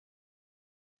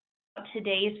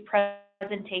today's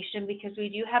presentation because we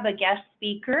do have a guest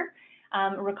speaker,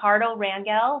 Ricardo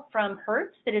Rangel from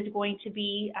Hertz, that is going to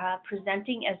be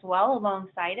presenting as well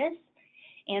alongside us.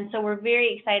 And so we're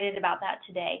very excited about that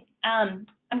today. I'm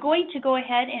going to go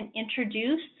ahead and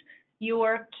introduce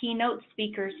your keynote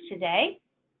speakers today.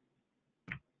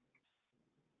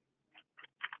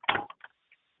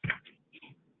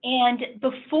 And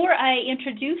before I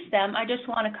introduce them, I just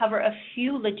want to cover a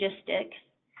few logistics.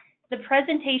 The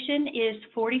presentation is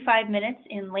 45 minutes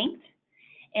in length,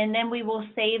 and then we will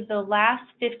save the last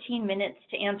 15 minutes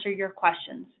to answer your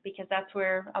questions, because that's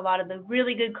where a lot of the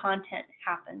really good content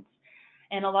happens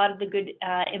and a lot of the good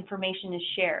information is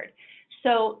shared.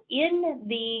 So in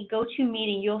the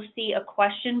GoToMeeting, you'll see a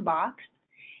question box.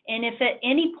 And if at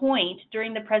any point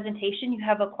during the presentation you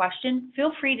have a question,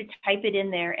 feel free to type it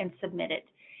in there and submit it.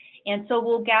 And so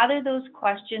we'll gather those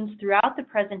questions throughout the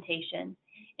presentation,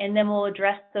 and then we'll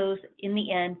address those in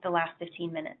the end, the last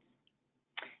 15 minutes.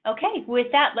 Okay,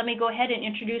 with that, let me go ahead and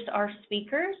introduce our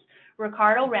speakers.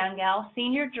 Ricardo Rangel,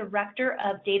 Senior Director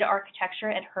of Data Architecture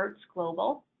at Hertz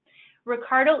Global.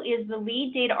 Ricardo is the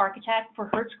lead data architect for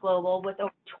Hertz Global with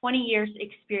over 20 years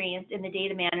experience in the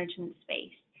data management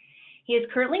space. He is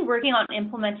currently working on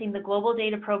implementing the global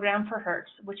data program for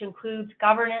Hertz, which includes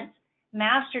governance,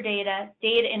 master data,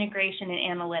 data integration,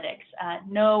 and analytics.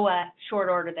 No short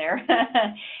order there.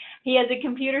 He has a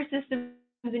computer systems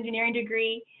engineering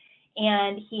degree,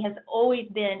 and he has always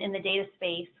been in the data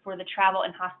space for the travel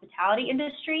and hospitality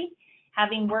industry,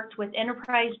 having worked with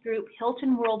Enterprise Group,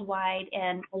 Hilton Worldwide,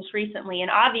 and most recently, and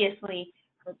obviously,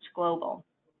 Hertz Global.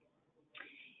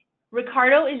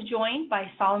 Ricardo is joined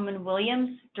by Solomon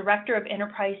Williams, Director of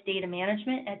Enterprise Data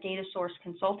Management at Data Source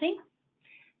Consulting.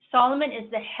 Solomon is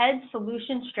the head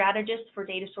solution strategist for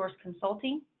Data Source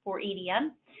Consulting, for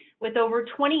EDM, with over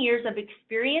 20 years of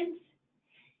experience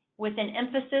with an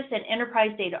emphasis in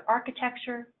enterprise data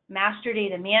architecture, master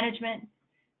data management,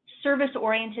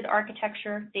 service-oriented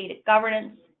architecture, data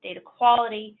governance, data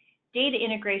quality, data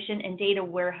integration, and data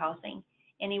warehousing.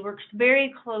 And he works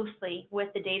very closely with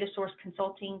the Data Source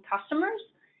Consulting customers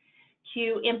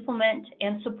to implement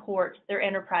and support their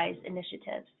enterprise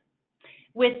initiatives.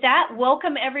 With that,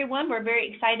 welcome everyone. We're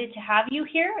very excited to have you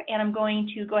here, and I'm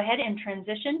going to go ahead and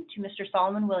transition to Mr.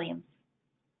 Solomon Williams.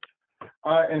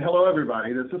 And hello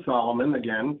everybody, this is Solomon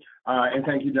again, and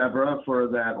thank you Deborah for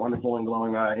that wonderful and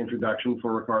glowing introduction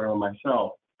for Ricardo and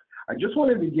myself. I just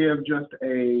wanted to give just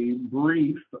a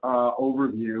brief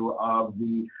overview of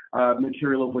the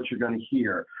material of what you're going to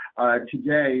hear.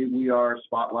 Today we are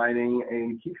spotlighting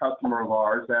a key customer of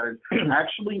ours that is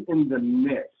actually in the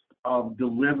midst of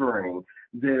delivering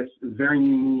this very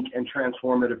unique and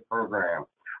transformative program.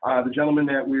 The gentleman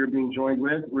that we are being joined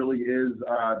with really is,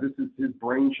 this is his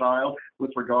brainchild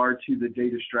with regard to the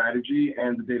data strategy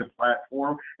and the data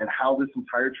platform and how this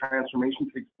entire transformation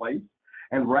takes place.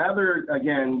 And rather,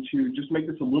 again, to just make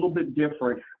this a little bit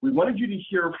different, we wanted you to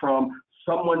hear from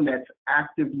someone that's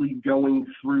actively going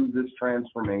through this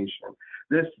transformation.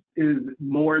 This is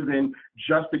more than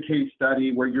just a case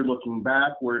study where you're looking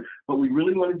backward, but we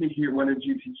really wanted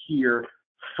you to hear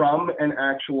from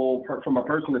from a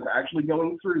person that's actually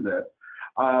going through this,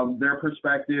 their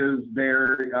perspectives,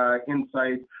 their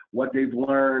insights, what they've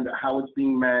learned, how it's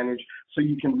being managed, so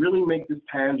you can really make this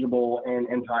tangible and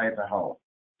tie it to home.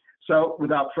 So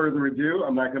without further ado,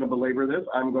 I'm not going to belabor this.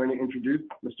 I'm going to introduce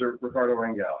Mr. Ricardo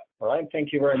Rangel. All right,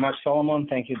 thank you very much, Solomon.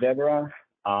 Thank you, Deborah.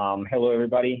 Hello,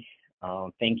 everybody.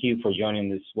 Thank you for joining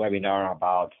this webinar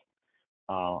about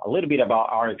a little bit about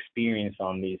our experience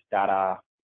on this data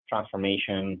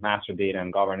transformation, master data,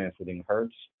 and governance within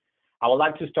Hertz. I would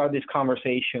like to start this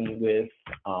conversation with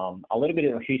a little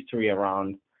bit of history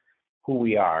around who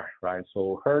we are, right?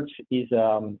 So Hertz is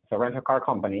a rental car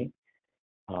company.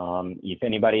 If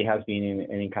anybody has been in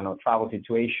any kind of travel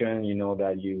situation, you know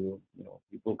that you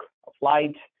book a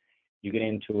flight, you get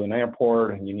into an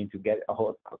airport, and you need to get a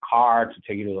car to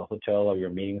take you to the hotel or your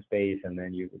meeting space, and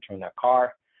then you return that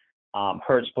car.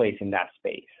 Hertz plays in that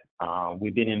space.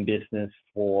 We've been in business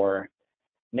for,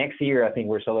 next year, I think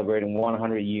we're celebrating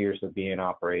 100 years of being in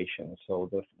operation. So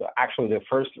actually the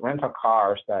first rental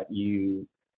cars that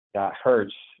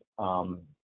Hertz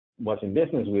was in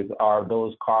business with are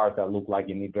those cars that look like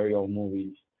in the very old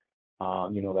movies,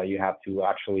 that you have to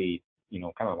actually,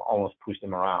 kind of almost push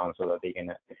them around so that they can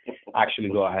actually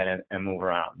go ahead and move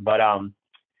around. But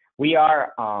we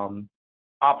are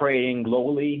operating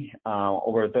globally,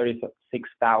 over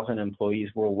 36,000 employees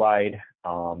worldwide.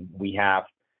 We have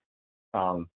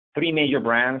 3 major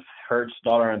brands, Hertz,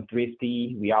 Dollar, and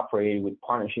Thrifty. We operate with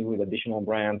partnership with additional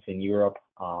brands in Europe,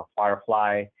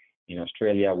 Firefly. In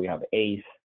Australia, we have Ace.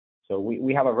 So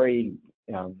we have a very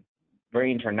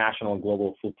very international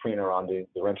global footprint around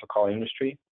the rental car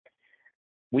industry.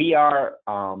 We are,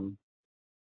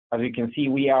 as you can see,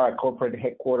 we are a corporate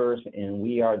headquarters, and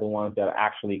we are the ones that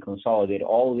actually consolidate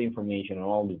all the information and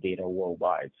all the data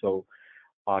worldwide. So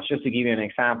just to give you an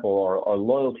example, our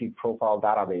loyalty profile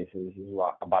databases is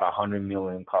about 100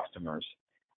 million customers.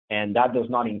 And that does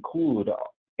not include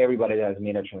everybody that has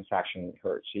made a transaction with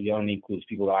Hertz. It only includes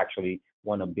people that actually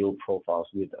want to build profiles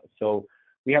with us. So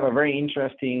we have a very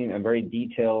interesting and very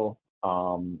detailed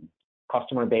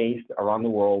customer base around the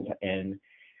world, and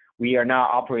we are now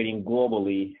operating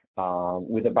globally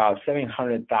with about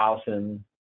 700,000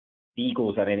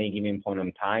 vehicles at any given point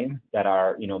in time that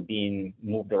are, being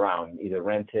moved around, either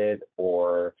rented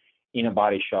or in a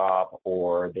body shop,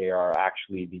 or they are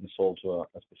actually being sold to a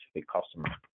specific customer.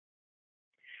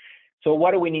 So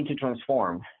what do we need to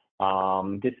transform?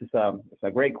 This is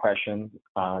a great question.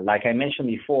 Like I mentioned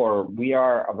before, we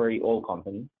are a very old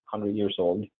company, 100 years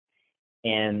old,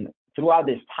 and throughout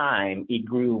this time, it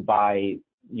grew by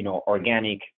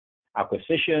organic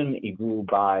acquisition. It grew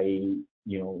by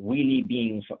really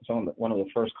being one of the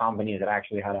first companies that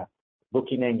actually had a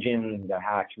booking engine, that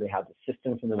actually had the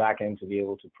systems in the back end to be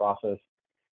able to process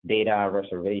data,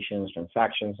 reservations,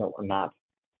 transactions, and whatnot.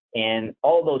 And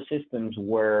all those systems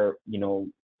were,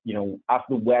 as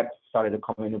the web started to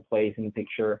come into place in the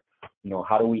picture,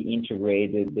 how do we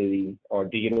integrate our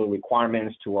digital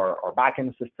requirements to our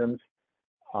backend systems?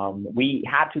 We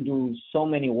had to do so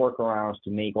many workarounds to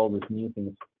make all these new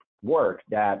things work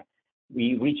that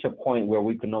we reached a point where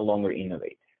we could no longer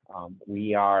innovate.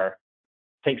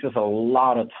 Takes us a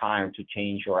lot of time to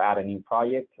change or add a new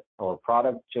project or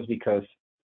product, just because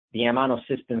the amount of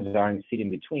systems that are sitting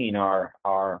between are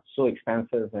so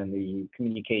expensive, and the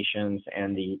communications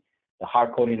and the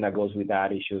hard coding that goes with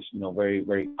that is just very,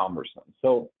 very cumbersome.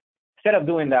 So instead of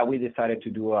doing that, we decided to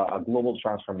do a global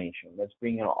transformation. Let's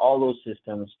bring in all those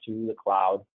systems to the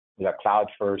cloud with a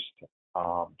cloud-first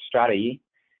strategy.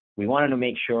 We wanted to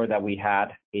make sure that we had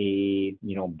a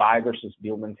buy versus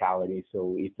build mentality.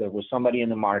 So if there was somebody in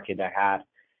the market that had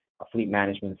a fleet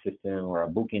management system or a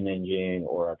booking engine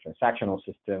or a transactional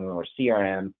system or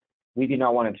CRM, we did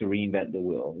not want to reinvent the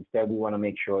wheel. Instead, we want to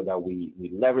make sure that we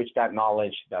leverage that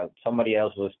knowledge, that somebody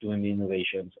else was doing the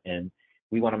innovations, and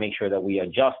we want to make sure that we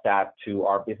adjust that to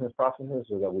our business processes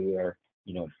so that we are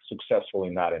successful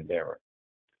in that endeavor.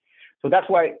 So that's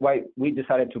why we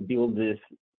decided to build this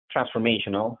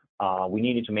transformational. We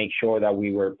needed to make sure that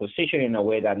we were positioned in a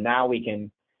way that now we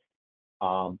can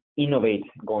innovate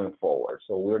going forward.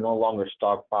 So we're no longer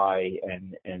stuck by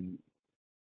and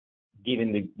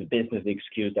giving the business the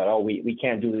excuse that, we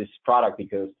can't do this product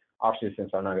because our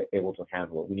systems are not able to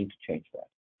handle it. We need to change that.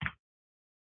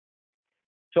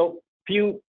 So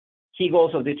few key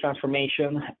goals of this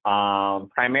transformation,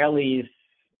 primarily is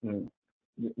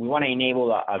we want to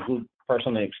enable a good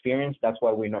personal experience. That's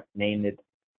why we named it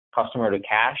customer to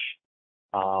cash.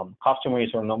 Customer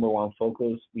is our number one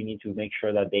focus. We need to make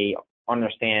sure that we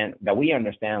understand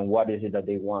what is it that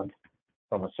they want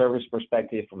from a service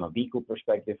perspective, from a vehicle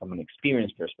perspective, from an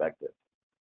experience perspective.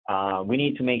 We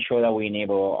need to make sure that we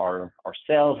enable our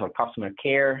sales, our customer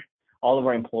care, all of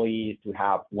our employees to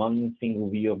have one single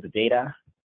view of the data.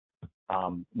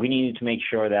 We needed to make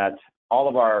sure that all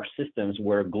of our systems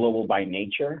were global by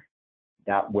nature,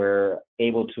 that we're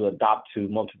able to adapt to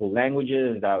multiple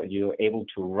languages, that you're able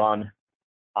to run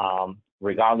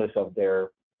regardless of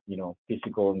their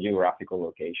physical and geographical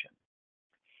location.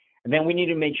 And then we need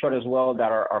to make sure as well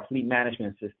that our fleet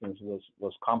management systems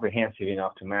was comprehensive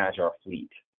enough to manage our fleet.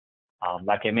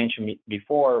 Like I mentioned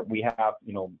before, we have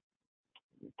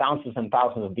thousands and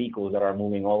thousands of vehicles that are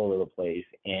moving all over the place.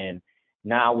 And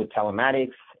now with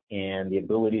telematics and the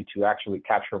ability to actually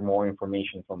capture more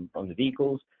information from the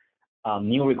vehicles,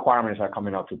 new requirements are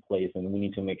coming up to place, and we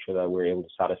need to make sure that we're able to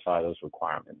satisfy those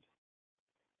requirements.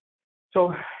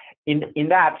 So in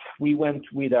that, we went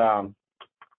with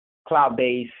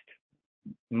cloud-based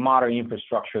modern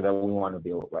infrastructure that we want to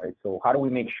build, right? So how do we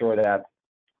make sure that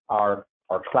our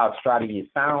cloud strategy is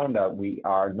sound, that we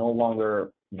are no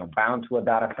longer bound to a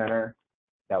data center,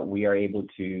 that we are able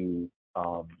to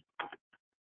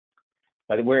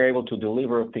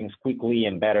deliver things quickly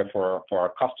and better for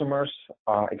our customers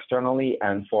externally,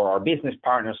 and for our business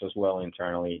partners as well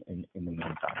internally in the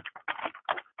meantime.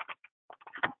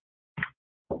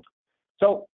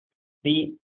 So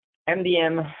the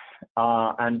MDM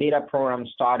and data program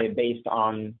started based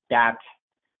on that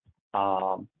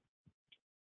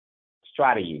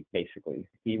strategy, basically.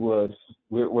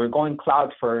 We're going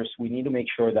cloud first. We need to make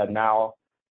sure that now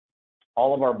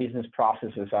all of our business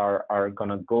processes are going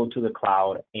to go to the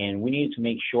cloud, and we need to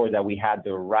make sure that we had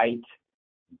the right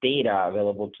data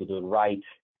available to the right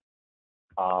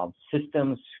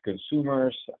systems,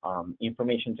 consumers,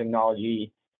 information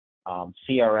technology,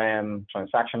 CRM,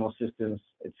 transactional systems,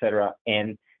 etc.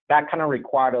 And that kind of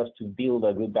required us to build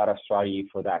a good data strategy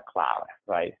for that cloud,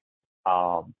 right?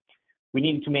 We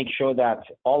needed to make sure that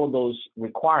all of those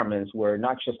requirements were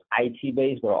not just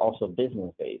IT-based, but also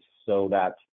business-based, so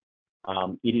that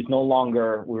it is no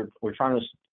longer, we're trying to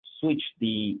switch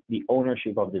the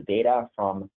ownership of the data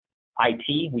from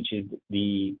IT, which is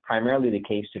primarily the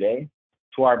case today,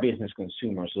 to our business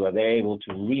consumers, so that they're able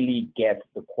to really get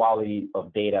the quality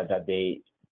of data that they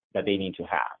need to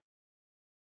have.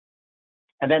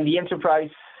 And then the enterprise,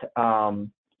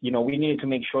 we needed to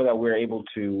make sure that we're able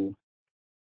to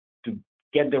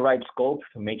get the right scope,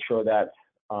 to make sure that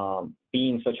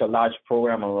being such a large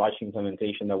program, a large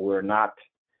implementation, that we're not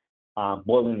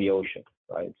boiling the ocean,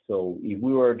 right? So if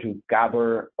we were to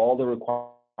gather all the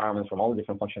requirements from all the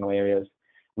different functional areas,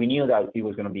 we knew that it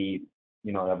was going to be,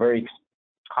 a very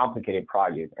complicated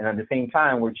project. And at the same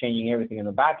time, we're changing everything in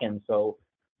the back end, so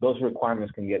those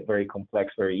requirements can get very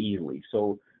complex very easily.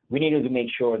 So we needed to make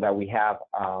sure that we have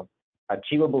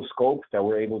achievable scope that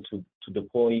we're able to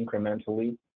deploy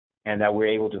incrementally, and that we're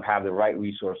able to have the right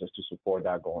resources to support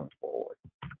that going forward.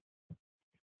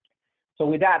 So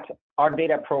with that, our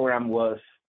data program was,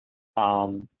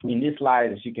 in this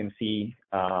slide, as you can see,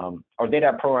 our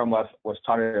data program was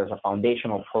started as a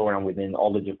foundational program within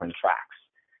all the different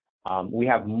tracks. We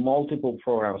have multiple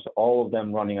programs, all of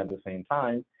them running at the same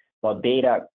time, but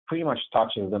data pretty much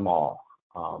touches them all.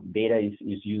 Data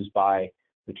is used by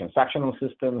the transactional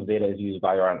systems, data is used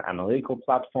by our analytical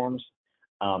platforms,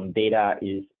 data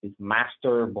is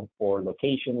mastered for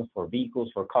locations, for vehicles,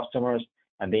 for customers,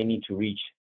 and they need to reach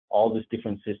all these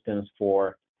different systems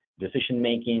for decision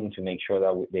making, to make sure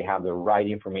that they have the right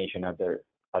information at their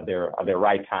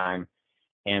right time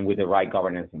and with the right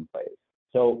governance in place.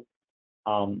 So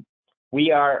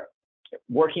we are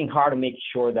working hard to make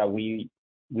sure that we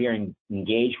are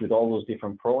engaged with all those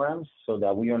different programs, so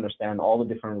that we understand all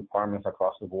the different requirements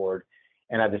across the board.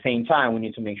 And at the same time, we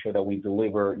need to make sure that we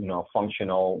deliver,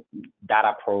 functional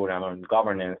data program and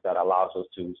governance that allows us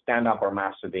to stand up our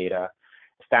master data,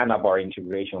 stand up our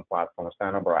integration platform,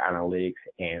 stand up our analytics,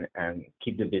 and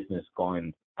keep the business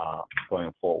going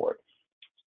forward.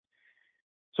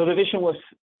 So the vision was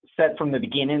set from the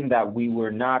beginning that we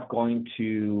were not going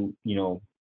to,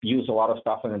 use a lot of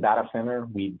stuff in the data center.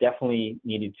 We definitely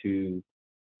needed to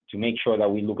make sure that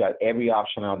we look at every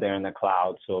option out there in the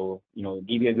cloud. So,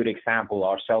 give you a good example,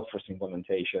 our Salesforce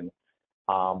implementation.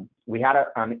 We had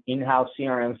an in-house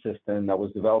CRM system that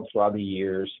was developed throughout the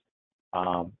years.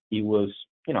 It was,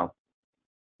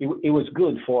 it was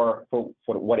good for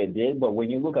what it did, but when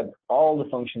you look at all the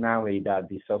functionality that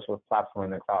the Salesforce platform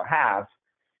in the cloud has,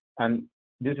 and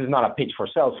this is not a pitch for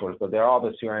Salesforce, but there are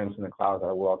other CRMs in the cloud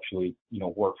that will actually,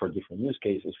 work for different use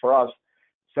cases. For us,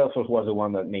 Salesforce was the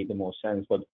one that made the most sense.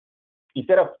 But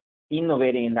instead of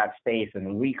innovating in that space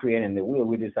and recreating the wheel,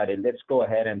 we decided, let's go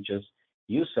ahead and just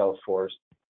use Salesforce,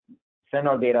 send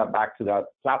our data back to that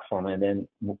platform, and then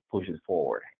push it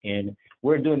forward. And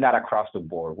we're doing that across the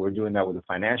board. We're doing that with the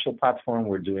financial platform.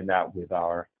 We're doing that with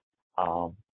our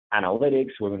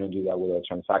analytics. We're going to do that with our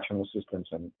transactional systems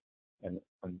and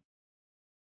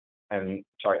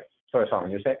sorry,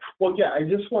 Solomon, you say? Well, yeah, I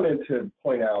just wanted to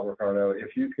point out, Ricardo,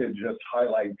 if you could just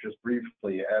highlight just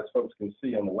briefly, as folks can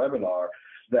see on the webinar,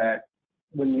 that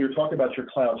when you're talking about your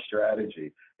cloud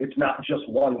strategy, it's not just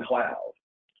one cloud.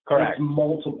 Correct. It's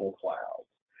multiple clouds.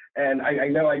 And I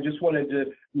know I just wanted to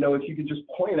know if you could just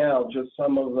point out just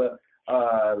some of the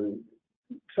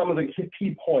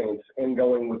key points in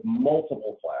going with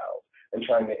multiple clouds and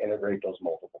trying to integrate those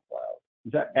multiple clouds.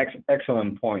 That's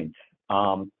excellent point.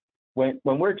 When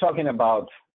we're talking about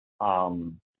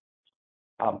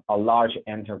a large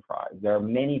enterprise, there are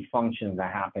many functions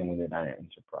that happen within that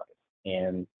enterprise.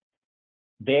 And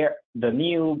the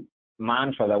new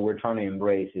mantra that we're trying to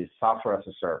embrace is software as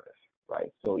a service,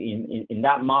 right? So in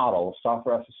that model,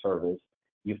 software as a service,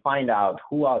 you find out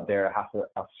who out there has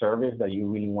a service that you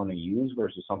really want to use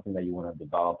versus something that you want to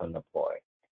develop and deploy.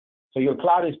 So your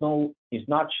cloud is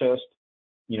not just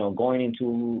going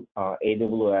into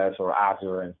AWS or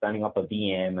Azure and standing up a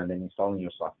VM and then installing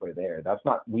your software there. That's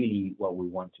not really what we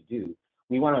want to do.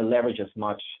 We want to leverage as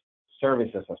much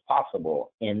services as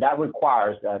possible, and that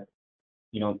requires that,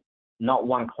 not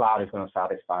one cloud is going to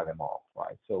satisfy them all,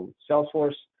 right? So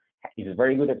Salesforce is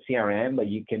very good at CRM, but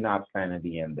you cannot stand a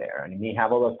VM there. And it may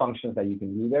have other functions that you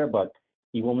can do there, but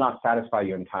it will not satisfy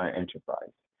your entire enterprise.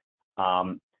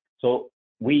 So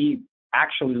we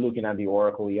actually looking at the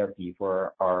Oracle ERP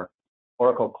for our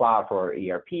Oracle Cloud for our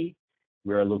ERP.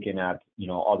 We're looking at,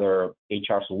 other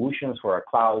HR solutions for our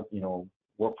cloud,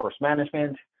 workforce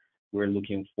management. We're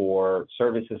looking for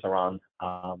services around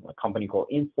a company called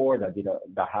Infor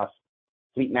that has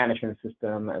fleet management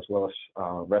system as well as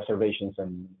reservations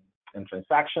and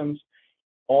transactions,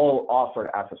 all offered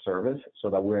as a service, so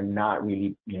that we're not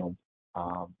really,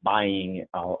 buying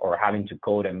or having to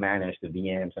code and manage the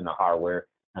VMs and the hardware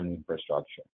and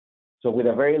infrastructure. So with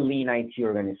a very lean IT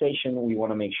organization, we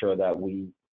want to make sure that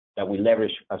we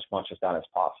leverage as much of that as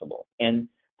possible. And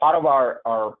part of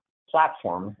our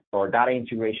platform or data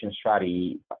integration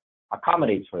strategy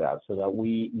accommodates for that, so that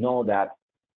we know that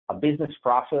a business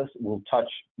process will touch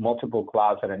multiple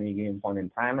clouds at any given point in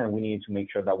time, and we need to make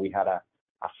sure that we had a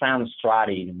sound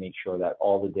strategy to make sure that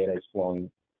all the data is flowing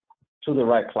to the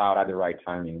right cloud at the right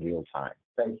time in real time.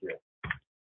 Thank you.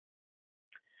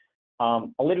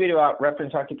 A little bit about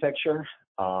reference architecture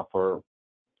for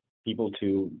people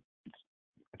to,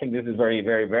 I think this is very,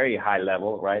 very, very high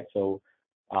level, right? So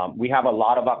we have a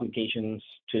lot of applications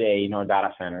today in our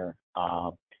data center.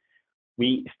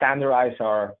 We standardize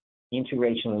our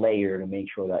integration layer to make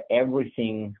sure that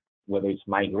everything, whether it's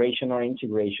migration or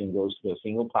integration, goes to a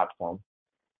single platform.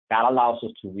 That allows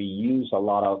us to reuse a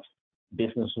lot of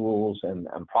business rules and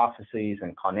processes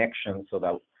and connections, so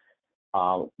that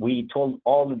we told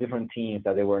all the different teams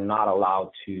that they were not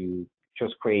allowed to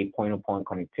just create point-to-point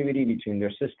connectivity between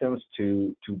their systems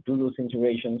to do those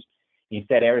integrations.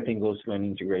 Instead, everything goes to an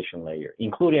integration layer,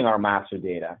 including our master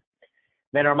data.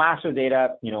 Then our master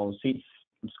data,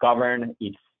 it's governed,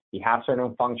 it has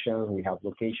certain functions. We have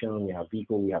location, we have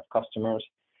vehicle, we have customers.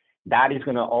 That is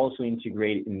going to also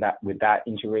integrate with that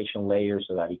integration layer,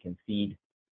 so that it can feed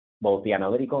both the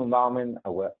analytical environment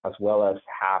as well as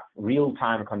have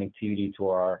real-time connectivity to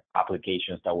our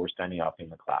applications that we're standing up in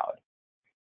the cloud.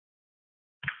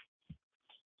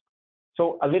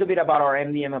 So a little bit about our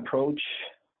MDM approach.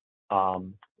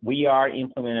 We are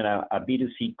implementing a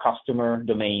B2C customer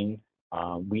domain.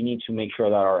 We need to make sure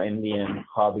that our MDM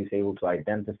hub is able to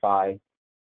identify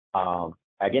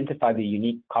the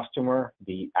unique customer,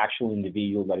 the actual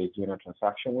individual that is doing a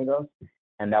transaction with us,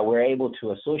 and that we're able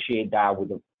to associate that with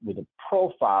the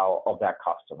profile of that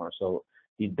customer. So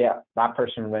did that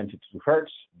person rent it through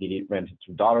Hertz? Did it rent it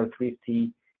through Dollar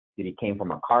Thrifty? Did it came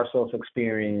from a car sales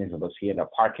experience? Or was he at a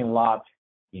parking lot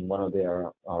in one of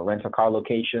their rental car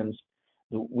locations?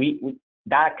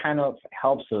 That kind of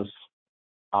helps us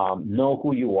know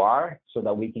who you are, so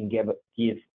that we can give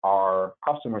our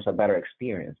customers a better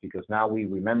experience, because now we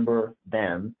remember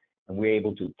them and we're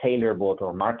able to tailor both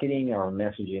our marketing, our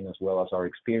messaging, as well as our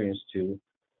experience to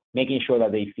making sure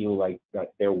that they feel like that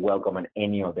they're welcome at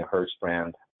any of the Hertz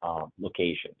brand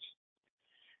locations.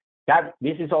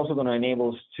 This is also going to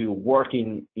enable us to work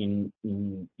in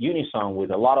unison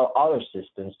with a lot of other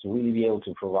systems to really be able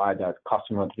to provide that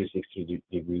customer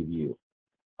 360-degree view.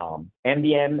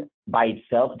 MDM by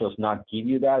itself does not give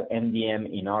you that.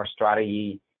 MDM in our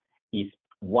strategy is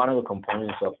one of the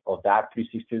components of that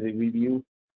 360-degree view.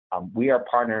 We are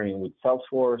partnering with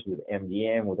Salesforce, with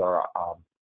MDM, with our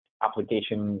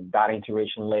application data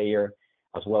integration layer,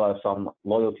 as well as some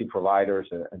loyalty providers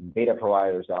and data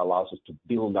providers that allows us to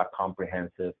build that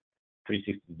comprehensive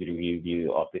 360-degree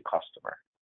view of the customer.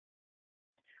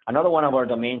 Another one of our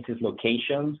domains is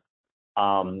locations.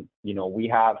 We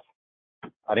have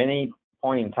at any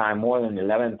point in time more than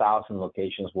 11,000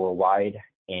 locations worldwide,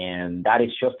 and that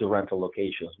is just the rental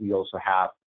locations. We also have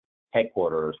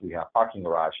headquarters, we have parking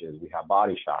garages, we have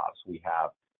body shops, we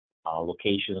have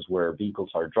locations where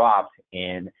vehicles are dropped,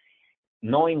 and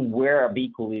knowing where a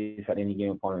vehicle is at any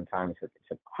given point in time is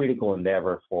a critical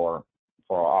endeavor for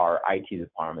our IT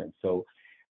department. So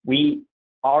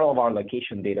all of our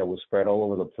location data was spread all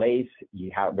over the place.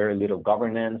 You have very little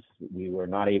governance. We were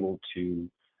not able to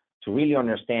really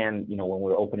understand, when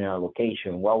we're opening a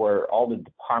location, what were all the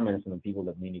departments and the people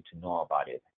that needed to know about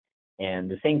it.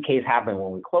 And the same case happened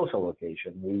when we close a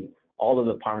location. All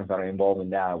the departments that are involved in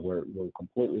that were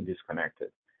completely disconnected.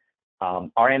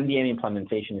 Our MDM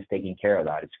implementation is taking care of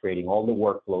that. It's creating all the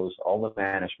workflows, all the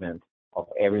management of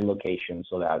every location,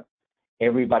 so that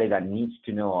everybody that needs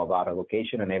to know about a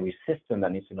location and every system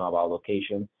that needs to know about a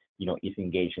location, is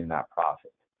engaged in that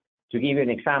process. To give you an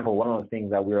example, one of the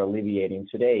things that we're alleviating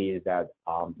today is that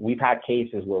we've had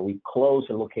cases where we close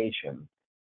a location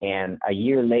and a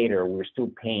year later, we're still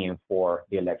paying for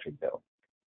the electric bill.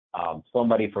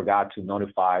 Somebody forgot to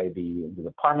notify the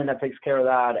department that takes care of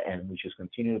that, and we just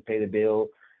continue to pay the bill.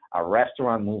 A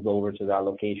restaurant moved over to that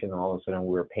location, and all of a sudden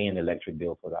we're paying the electric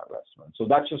bill for that restaurant. So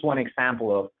that's just one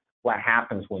example of what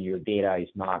happens when your data is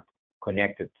not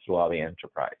connected throughout the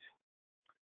enterprise.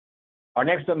 Our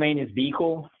next domain is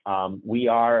vehicle. We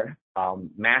are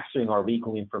mastering our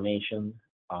vehicle information.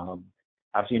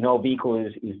 As you know, vehicle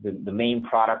is the main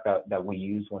product that we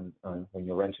use when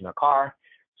you're renting a car.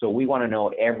 So we want to know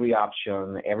every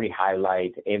option, every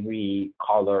highlight, every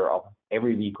color of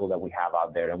every vehicle that we have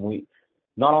out there. And we,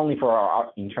 not only for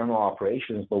our internal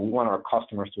operations, but we want our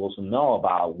customers to also know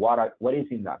about what is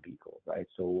in that vehicle, right?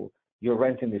 So you're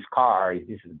renting this car, is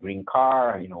this a green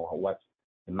car? You know, what's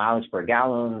the mileage per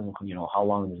gallon? You know, how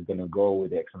long is it going to go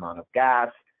with X amount of gas?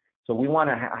 So we want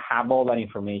to have all that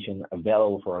information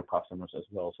available for our customers as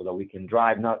well, so that we can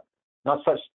drive not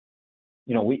such,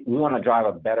 you know, we want to drive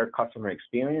a better customer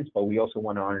experience, but we also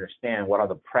want to understand what are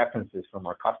the preferences from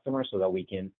our customers so that we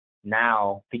can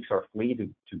now fix our fleet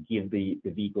to give the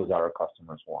vehicles that our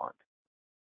customers want.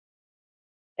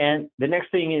 And the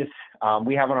next thing is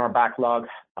we have on our backlog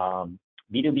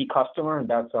B2B customer.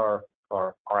 That's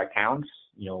our accounts.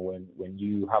 You know, when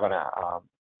you have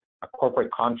a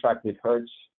corporate contract with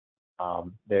Hertz,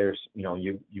 there's, you know,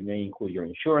 you may include your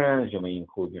insurance, you may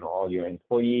include, you know, all your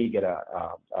employee, get a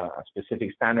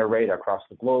specific standard rate across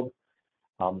the globe.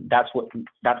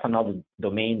 That's another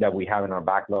domain that we have in our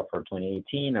backlog for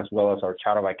 2018, as well as our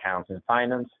chart of accounts and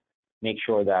finance. Make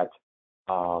sure that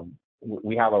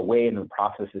we have a way and the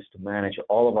processes to manage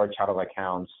all of our chart of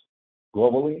accounts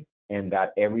globally, and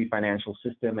that every financial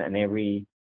system and every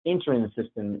interim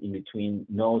system in between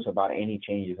knows about any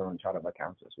changes on the chart of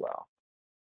accounts as well.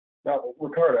 Now,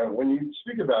 Ricardo, when you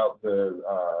speak about the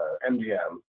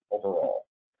MDM overall,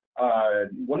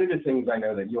 one of the things I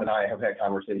know that you and I have had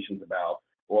conversations about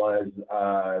was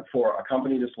for a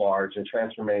company this large and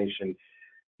transformation,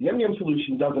 the MDM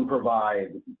solution doesn't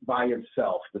provide by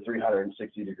itself the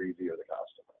 360-degree view of the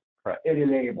customer. Right. It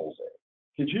enables it.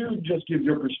 Could you just give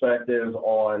your perspective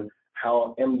on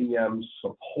how MDM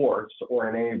supports or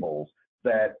enables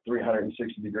that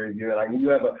 360-degree view? And I mean, you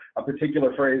have a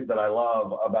particular phrase that I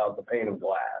love about the pane of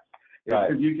glass.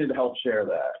 Right. If you could help share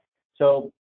that.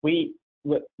 So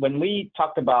when we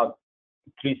talked about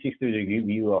 360-degree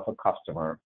view of a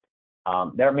customer,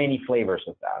 there are many flavors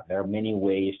of that. There are many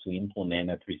ways to implement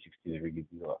a 360-degree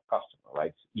view of a customer,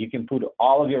 right? You can put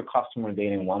all of your customer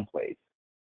data in one place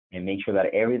and make sure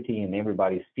that everything and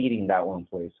everybody is feeding that one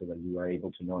place so that you are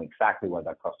able to know exactly what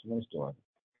that customer is doing.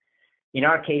 In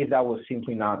our case, that was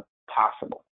simply not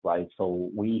possible, right? So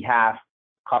we have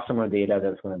customer data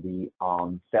that's going to be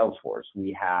on Salesforce.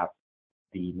 We have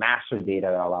the master data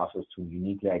that allows us to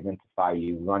uniquely identify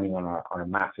you running on our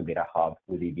master data hub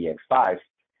with EBX5.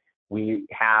 We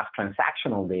have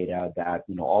transactional data that,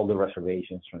 you know, all the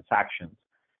reservations, transactions.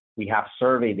 We have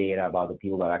survey data about the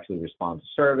people that actually respond to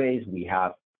surveys. We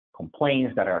have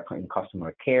complaints that are in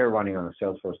customer care running on a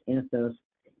Salesforce instance.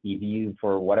 If you,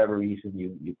 for whatever reason,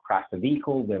 you crash the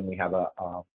vehicle, then we have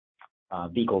a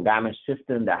vehicle damage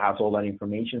system that has all that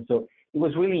information. So it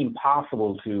was really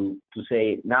impossible to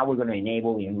say, now we're going to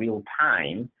enable in real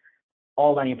time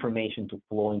all that information to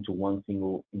flow into one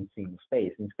single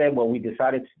space. Instead, what we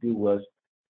decided to do was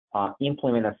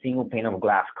implement a single pane of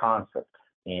glass concept.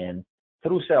 And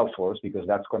through Salesforce, because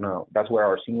that's where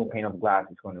our single pane of glass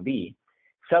is going to be,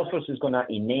 Salesforce is going to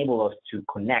enable us to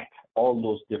connect all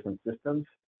those different systems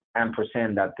and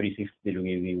present that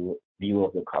 360-degree view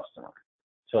of the customer,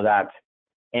 so that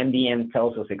MDM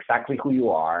tells us exactly who you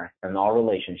are and all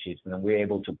relationships, and then we're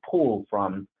able to pull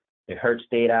from the Hertz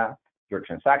data your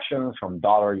transactions, from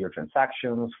Dollar your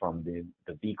transactions, from the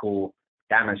vehicle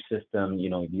damage system, you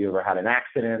know, if you ever had an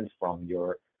accident, from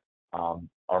your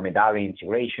our medallion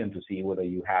integration to see whether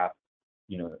you have,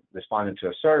 you know, responded to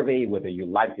a survey, whether you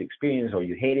liked the experience or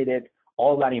you hated it.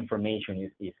 All that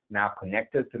information is now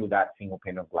connected through that single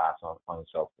pane of glass on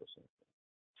Salesforce.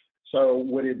 So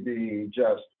would it be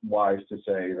just wise to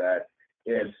say that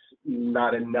it's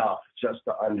not enough just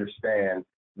to understand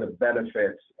the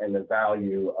benefits and the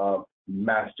value of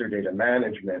master data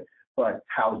management, but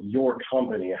how your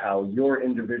company, how you're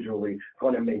individually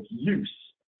going to make use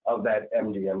of that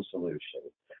MDM solution,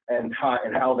 and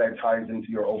how that ties into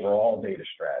your overall data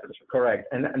strategy? Correct.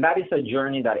 And that is a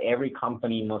journey that every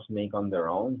company must make on their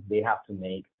own. They have to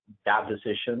make that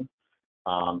decision.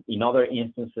 In other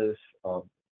instances of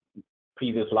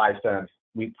previous lifetimes,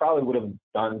 we probably would have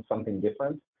done something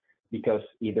different, because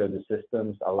either the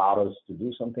systems allowed us to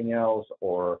do something else,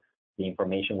 or the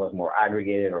information was more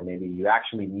aggregated, or maybe you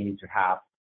actually needed to have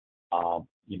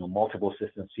you know, multiple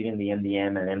systems feeding the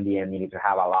MDM, and MDM needed to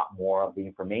have a lot more of the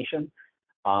information.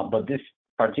 But this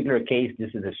particular case, this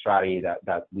is a strategy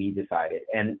that we decided.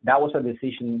 And that was a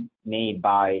decision made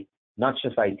by not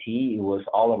just IT, it was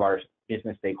all of our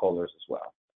business stakeholders as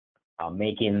well.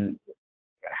 Making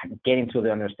getting to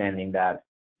the understanding that,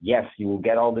 yes, you will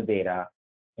get all the data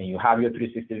and you have your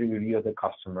 360-degree view of the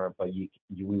customer, but we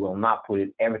will not put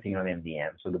everything on MDM.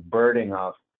 So the burden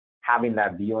of having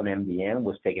that view on MDM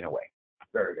was taken away.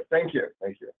 Very good. Thank you.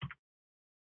 Thank you.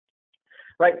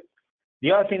 Right.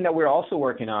 The other thing that we're also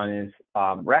working on is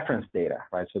reference data,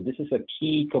 right? So this is a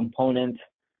key component.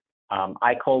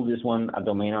 I call this one a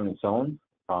domain on its own.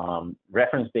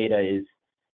 Reference data is,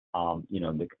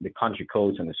 the country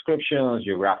codes and descriptions,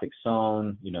 geographic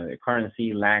zone, the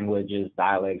currency, languages,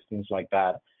 dialects, things like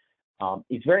that.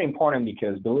 It's very important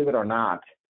because, believe it or not,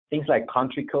 things like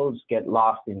country codes get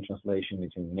lost in translation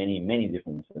between many, many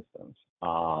different systems.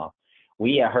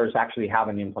 We at Hertz actually have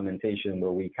an implementation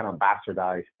where we kind of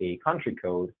bastardize a country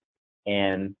code,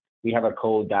 and we have a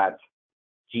code that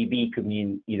GB could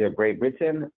mean either Great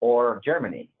Britain or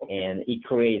Germany, and it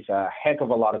creates a heck of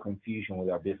a lot of confusion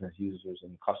with our business users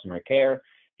and customer care.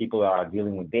 People are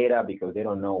dealing with data because they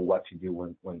don't know what to do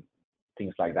when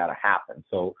things like that happen.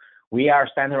 So we are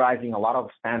standardizing a lot of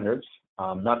standards,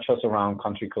 not just around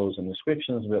country codes and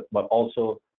descriptions, but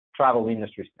also travel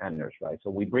industry standards, right? So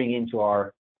we bring into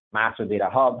our master data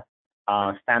hub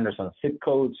standards on zip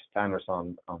codes, standards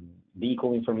on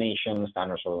vehicle information,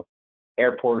 standards on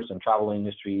airports and travel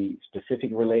industry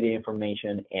specific related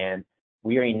information, and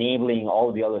we are enabling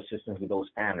all the other systems with those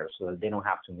standards so that they don't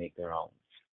have to make their own.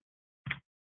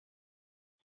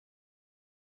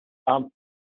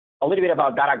 A little bit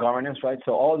about data governance, right?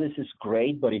 So all this is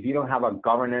great, but if you don't have a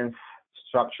governance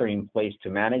structure in place to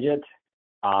manage it,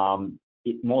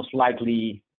 it most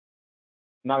likely,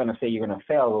 I'm not going to say you're going to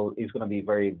fail, it's going to be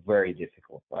very, very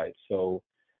difficult, right? So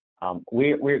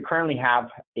we currently have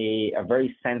a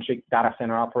very centric data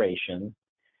center operation.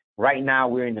 Right now,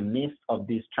 we're in the midst of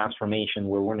this transformation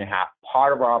where we're going to have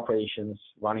part of our operations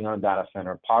running on a data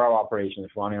center, part of our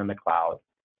operations running on the cloud.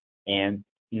 And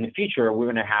in the future, we're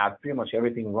going to have pretty much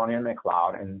everything running on the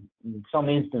cloud. And in some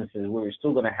instances, we're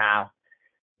still going to have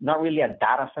not really a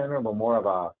data center, but more of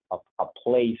a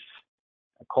place,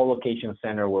 a co-location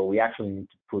center where we actually need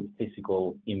to put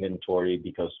physical inventory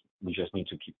because we just need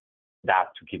to keep that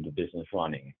to keep the business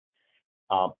running.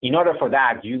 In order for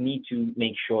that, you need to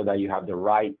make sure that you have the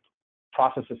right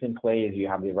processes in place, you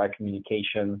have the right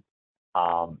communication,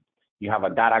 you have a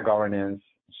data governance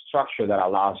structure that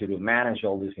allows you to manage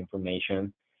all this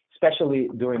information, especially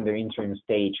during the interim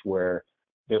stage where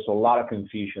there's a lot of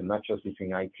confusion, not just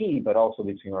between IT, but also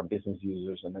between our business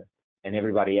users and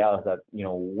everybody else that,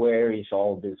 where is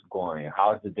all this going?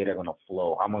 How is the data going to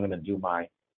flow? How am I going to do my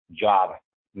job,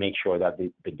 make sure that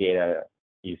the data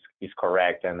is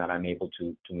correct and that I'm able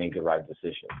to make the right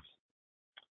decisions?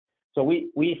 So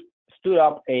we stood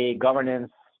up a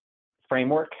governance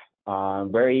framework,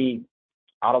 very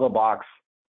out of the box.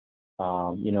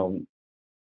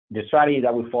 The strategy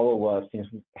that we followed was, since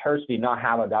Hertz did not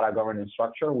have a data governance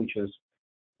structure, we just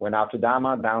went out to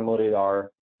DAMA, downloaded our,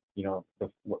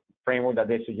 the framework that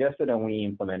they suggested, and we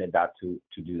implemented that to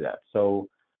do that. So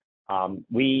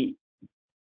we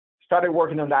started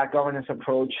working on that governance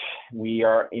approach. We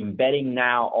are embedding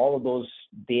now all of those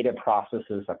data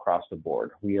processes across the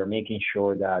board. We are making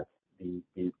sure that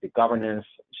the governance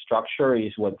structure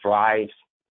is what drives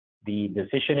the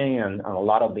decisioning and a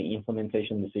lot of the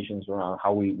implementation decisions around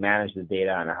how we manage the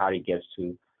data and how it gets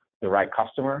to the right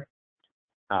customer.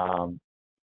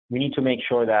 We need to make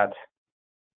sure that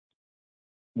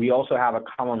we also have a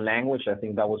common language. I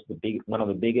think that was one of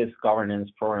the biggest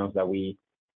governance programs that we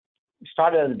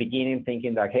started at the beginning,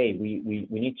 thinking that, hey, we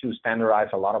need to standardize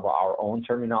a lot of our own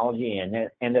terminology, and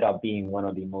it ended up being one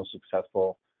of the most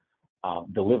successful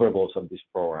deliverables of this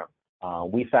program.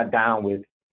 We sat down with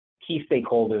key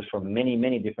stakeholders from many,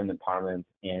 many different departments,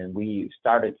 and we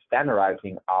started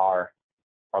standardizing our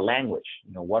language.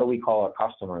 What do we call our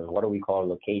customers? What do we call our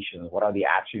locations? What are the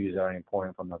attributes that are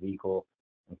important from a vehicle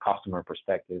and customer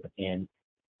perspective? And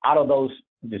out of those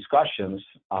discussions,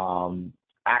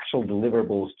 actual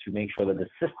deliverables to make sure that the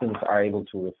systems are able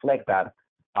to reflect that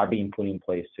are being put in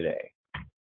place today.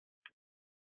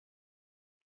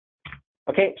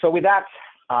 Okay, so with that,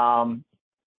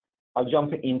 I'll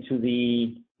jump into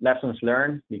the lessons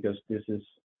learned, because this is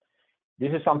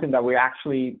something that we're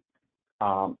actually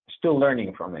still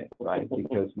learning from it, right?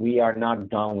 Because we are not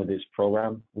done with this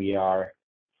program. We are,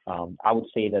 I would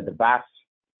say that the vast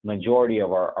majority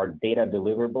of our data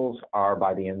deliverables are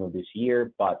by the end of this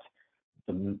year, but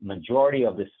the majority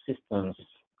of the systems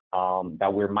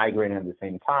that we're migrating at the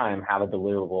same time have a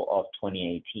deliverable of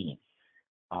 2018.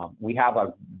 We have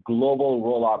a global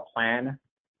rollout plan.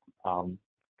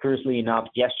 Curiously enough,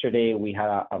 yesterday we had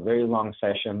a very long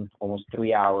session, almost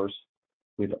 3 hours,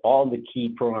 with all the key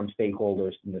program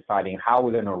stakeholders in deciding how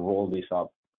we're going to roll this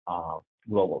up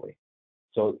globally.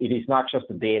 So it is not just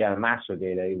the data and master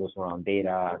data, it was around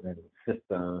data and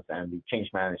systems and the change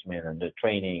management and the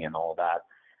training and all that.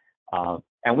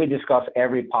 And we discussed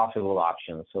every possible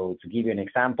option. So to give you an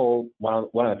example, one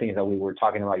of the things that we were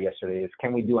talking about yesterday is,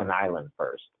 can we do an island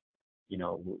first? You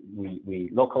know, we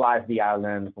localize the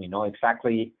island. We know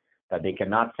exactly that they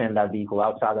cannot send that vehicle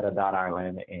outside of that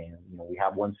island, and you know, we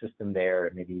have one system there,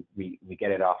 and maybe we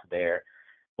get it off there.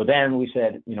 But then we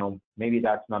said, you know, maybe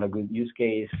that's not a good use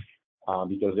case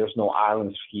because there's no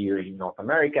islands here in North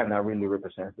America, and that really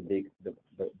represents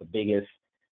the biggest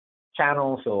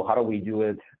channel. So how do we do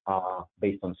it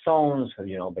based on zones,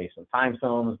 you know, based on time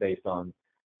zones, based on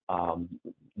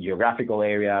geographical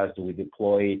areas? Do we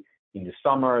deploy in the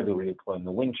summer? Do we deploy in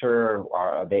the winter? Or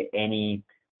are there any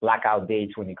blackout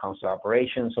dates when it comes to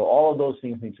operations? So all of those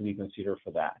things need to be considered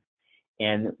for that.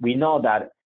 And we know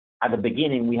that at the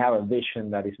beginning, we have a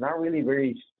vision that is not really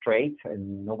very straight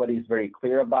and nobody's very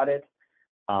clear about it.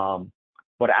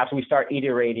 But as we start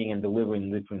iterating and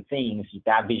delivering different things,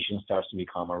 that vision starts to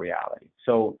become a reality.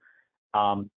 So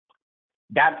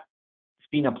that's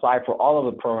being applied for all of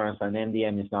the programs, and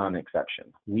MDM is not an exception.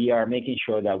 We are making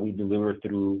sure that we deliver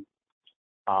through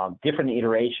different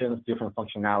iterations, different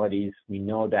functionalities. We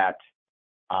know that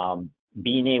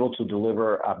being able to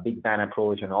deliver a big bang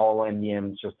approach and all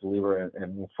MDMs just deliver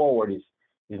and move forward is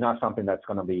not something that's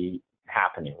going to be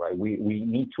happening, right? We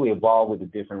need to evolve with the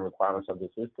different requirements of the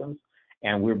systems,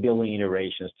 and we're building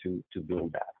iterations to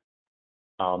build that.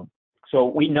 So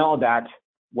we know that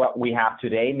what we have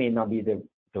today may not be the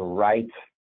right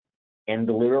end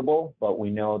deliverable, but we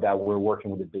know that we're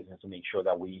working with the business to make sure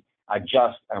that we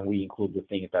adjust and we include the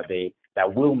things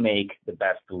that will make the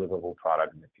best deliverable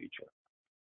product in the future.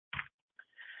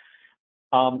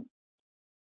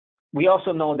 We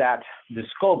also know that the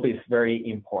scope is very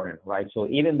important, right? So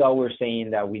even though we're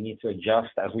saying that we need to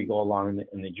adjust as we go along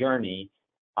in the journey,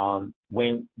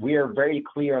 when we are very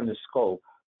clear on the scope,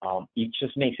 it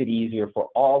just makes it easier for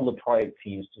all the project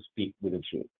teams to speak with the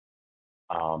truth.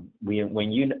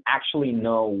 When you actually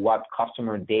know what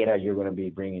customer data you're going to be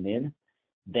bringing in,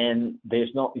 then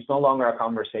it's no longer a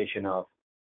conversation of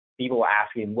people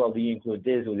asking, well, do you include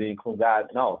this or do you include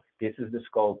that? No, this is the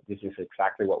scope. This is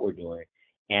exactly what we're doing.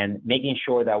 And making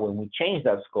sure that when we change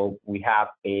that scope, we have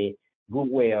a good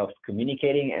way of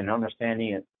communicating and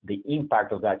understanding the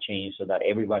impact of that change so that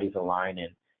everybody's aligned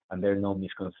and there are no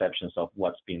misconceptions of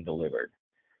what's being delivered.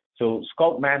 So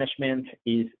scope management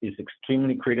is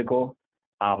extremely critical,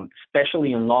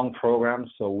 especially in long programs.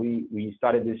 So we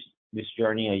started this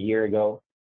journey a year ago,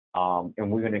 and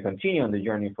we're going to continue on the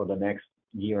journey for the next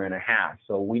year and a half.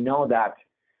 So we know that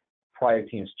project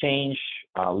teams change,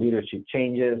 leadership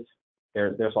changes.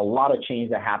 There's a lot of change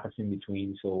that happens in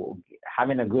between. So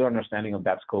having a good understanding of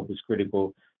that scope is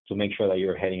critical to make sure that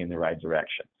you're heading in the right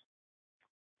direction.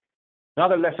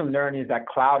 Another lesson learned is that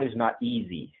cloud is not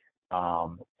easy.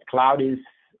 Cloud is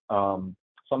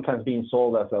sometimes being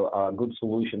sold as a good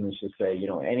solution. Is to say, you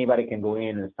know, anybody can go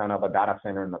in and stand up a data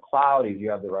center in the cloud if you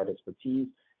have the right expertise.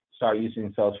 Start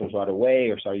using Salesforce right away,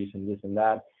 or start using this and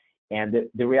that. And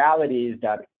the reality is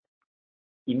that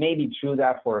it may be true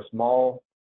that for a small,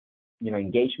 you know,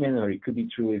 engagement, or it could be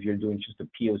true if you're doing just a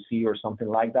POC or something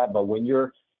like that. But when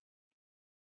you're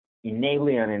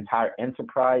enabling an entire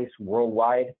enterprise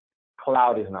worldwide,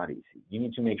 cloud is not easy. You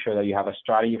need to make sure that you have a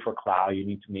strategy for cloud. You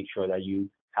need to make sure that you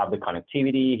have the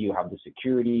connectivity, you have the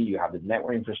security, you have the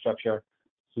network infrastructure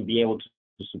to be able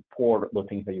to support the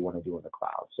things that you want to do in the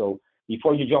cloud. So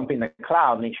before you jump in the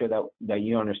cloud, make sure that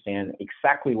you understand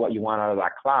exactly what you want out of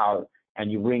that cloud,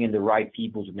 and you bring in the right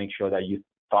people to make sure that you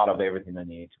thought of everything that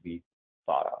needed to be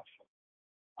thought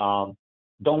of.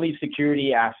 Don't leave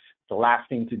security as the last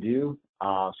thing to do.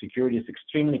 Security is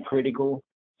extremely critical,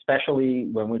 especially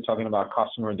when we're talking about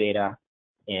customer data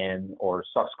or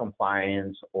SOX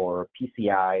compliance or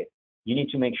PCI. You need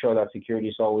to make sure that security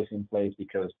is always in place,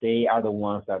 because they are the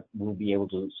ones that will be able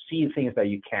to see things that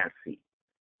you can't see.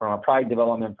 From a product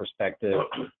development perspective,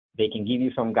 they can give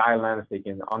you some guidelines. They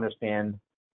can understand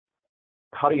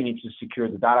how do you need to secure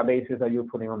the databases that you're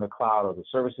putting on the cloud, or the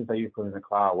services that you're putting in the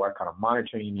cloud, what kind of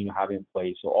monitoring you need to have in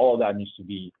place. So all of that needs to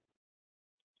be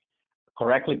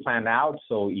correctly planned out.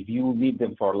 So if you leave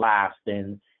them for last,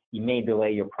 then you may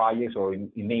delay your projects, or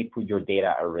you may put your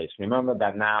data at risk. Remember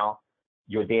that now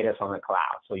your data is on the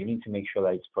cloud, so you need to make sure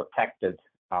that it's protected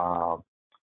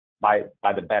by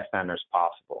the best standards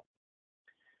possible.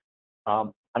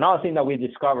 Another thing that we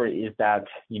discovered is that,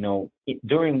 you know,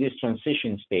 during this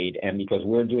transition state, and because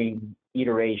we're doing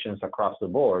iterations across the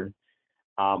board,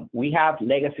 we have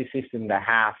legacy systems that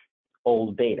have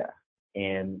old data.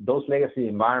 And those legacy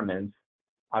environments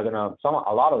are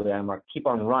a lot of them are keep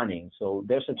on running. So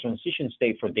there's a transition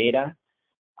state for data.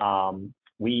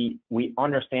 We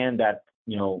understand that,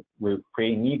 we're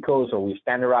creating new codes, or we're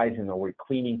standardizing, or we're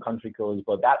cleaning country codes,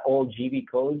 but that old GB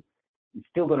code is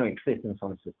still going to exist in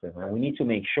some system. And we need to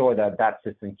make sure that that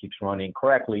system keeps running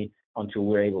correctly until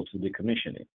we're able to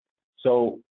decommission it.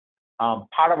 So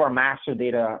part of our master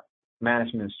data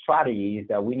management strategy is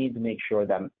that we need to make sure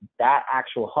that that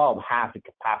actual hub has the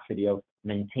capacity of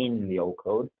maintaining the old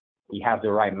code. You have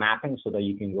the right mapping so that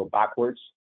you can go backwards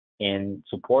and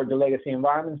support the legacy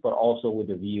environments, but also with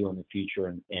a view on the future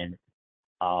and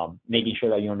making sure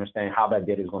that you understand how that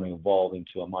data is going to evolve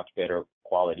into a much better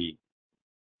quality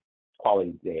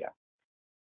data.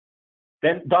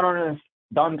 Then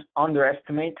don't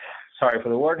underestimate, sorry for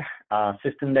the word,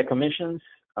 system decommissions.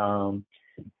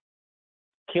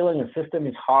 Killing a system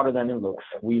is harder than it looks.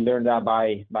 We learned that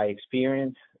by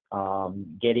experience.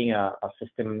 Getting a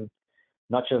system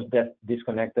not just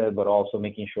disconnected, but also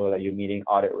making sure that you're meeting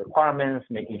audit requirements,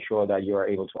 making sure that you are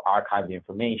able to archive the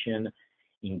information,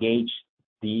 engage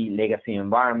the legacy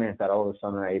environments that all of a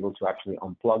sudden are able to actually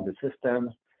unplug the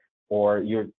system, or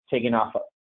you're taking off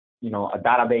a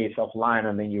database offline,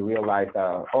 and then you realize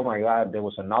that, oh my God, there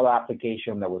was another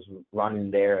application that was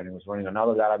running there and it was running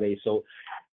another database. So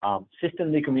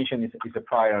system decommission is a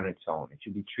priority on its own. It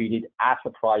should be treated as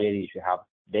a priority. You should have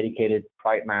dedicated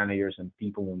project managers and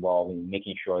people involved in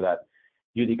making sure that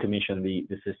you decommission the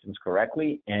systems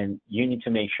correctly. And you need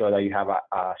to make sure that you have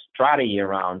a strategy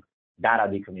around data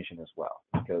decommission as well,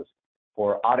 because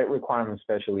for audit requirements,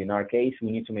 especially in our case,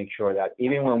 we need to make sure that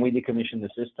even when we decommission the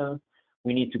system,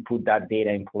 we need to put that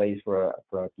data in place for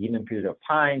a given period of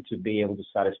time to be able to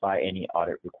satisfy any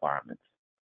audit requirements.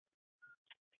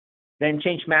 Then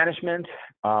change management.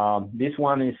 This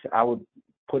one is, I would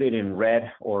put it in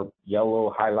red or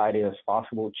yellow, highlighted as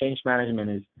possible. Change management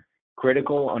is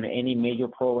critical on any major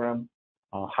program.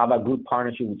 Have a good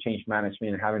partnership with change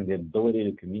management and having the ability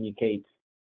to communicate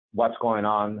what's going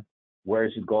on, where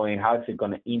is it going, how is it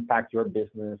going to impact your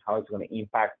business, how it's going to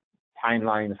impact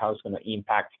timelines, how it's going to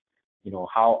impact,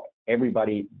 how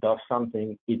everybody does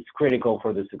something. It's critical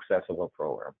for the success of a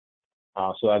program.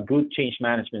 So a good change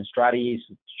management strategy,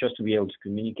 just to be able to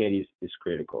communicate, is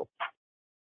critical.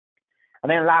 And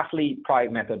then lastly,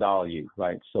 project methodology,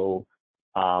 right? So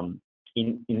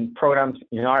in programs,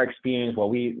 in our experience, what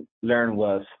we learned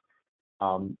was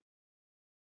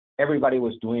everybody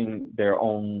was doing their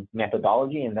own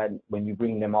methodology, and that when you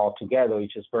bring them all together,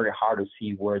 it's just very hard to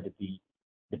see where the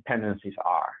dependencies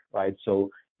are, right? So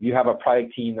you have a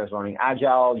project team that's running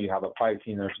Agile, you have a project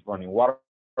team that's running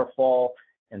Waterfall,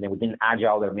 and then within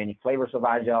Agile, there are many flavors of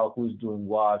Agile, who's doing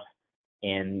what,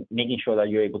 and making sure that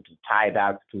you're able to tie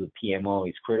that to the PMO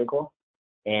is critical.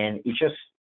 And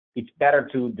it's better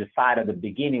to decide at the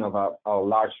beginning of a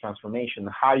large transformation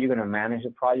how you're going to manage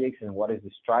the projects and what is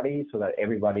the strategy, so that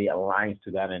everybody aligns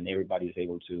to that and everybody is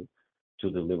able to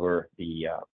deliver the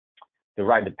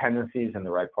right dependencies and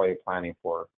the right project planning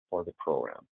for the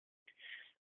program.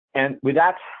 And with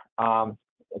that, I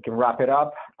can wrap it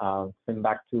up. Send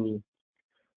back to.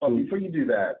 Well, before you do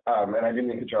that, and I didn't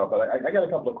mean to cut you off, but I got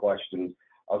a couple of questions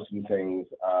of some things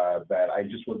that I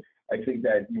think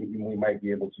that we might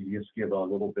be able to just give a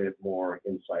little bit more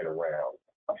insight around.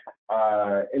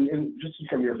 And just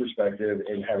from your perspective,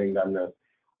 and having done this,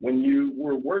 when you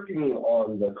were working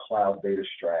on the cloud data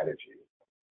strategy,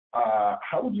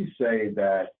 how would you say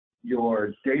that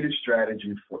your data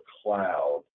strategy for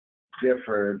cloud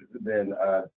differed than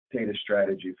a data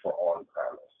strategy for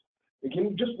on-premise? Can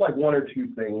you just like one or two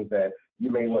things that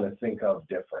you may want to think of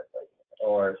differently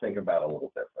or think about a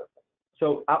little differently?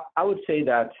 So I would say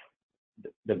that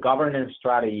the governance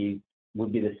strategy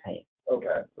would be the same.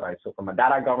 Okay. Right. So from a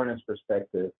data governance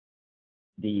perspective,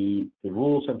 the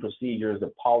rules and procedures,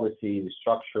 the policy, the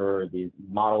structure, the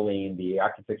modeling, the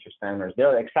architecture standards,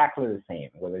 they're exactly the same,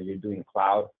 whether you're doing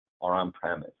cloud or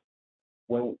on-premise.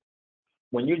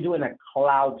 When you're doing a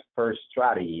cloud-first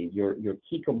strategy, your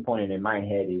key component in my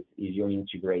head is your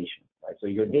integration, right? So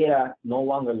your data no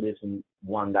longer lives in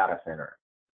one data center,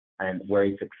 and where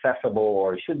it's accessible,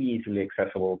 or it should be easily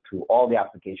accessible to all the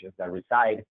applications that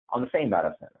reside on the same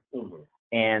data center. Mm-hmm.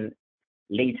 And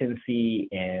latency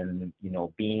and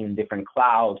being in different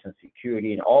clouds and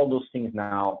security and all those things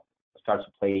now start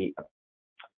to play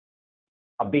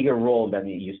a bigger role than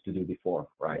it used to do before,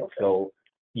 right? Okay. So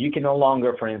you can no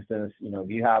longer, for instance,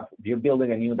 if you're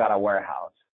building a new data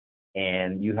warehouse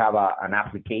and you have an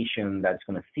application that's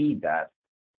going to feed that,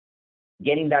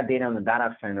 getting that data in the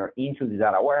data center into the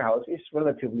data warehouse is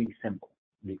relatively simple,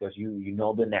 because you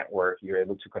know the network, you're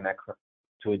able to connect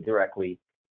to it directly,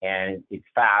 and it's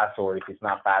fast, or if it's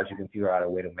not fast, you can figure out a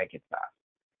way to make it fast.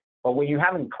 But when you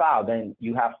have in cloud, then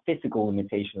you have physical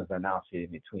limitations that now sit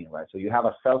in between, right? So you have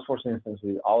a Salesforce instance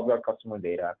with all of your customer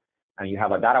data, and you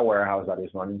have a data warehouse that is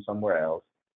running somewhere else,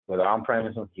 whether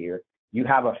on-premise or here. You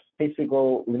have a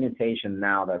physical limitation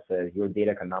now that says your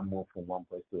data cannot move from one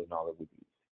place to another with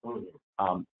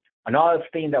ease. Another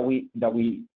thing that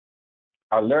we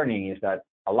are learning is that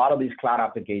a lot of these cloud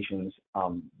applications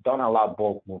don't allow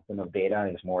bulk movement of data.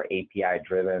 It's more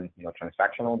API-driven,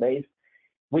 transactional based,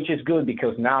 which is good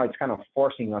because now it's kind of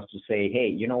forcing us to say, hey,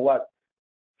 you know what?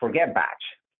 Forget batch.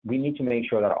 We need to make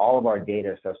sure that all of our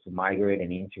data starts to migrate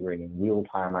and integrate in real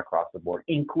time across the board,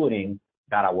 including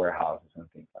data warehouses and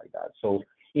things like that. So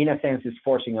in a sense, it's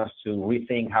forcing us to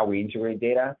rethink how we integrate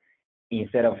data.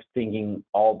 Instead of thinking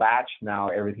all batch, now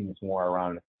everything is more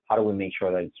around how do we make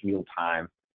sure that it's real time,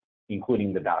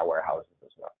 including the data warehouses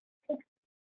as well.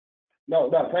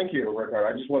 No, thank you, Ricardo.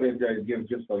 I just wanted to give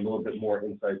just a little bit more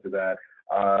insight to that.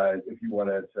 If you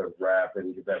wanted to wrap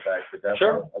and get that back to Deborah.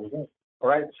 Sure. All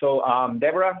right. So,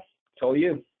 Deborah, it's all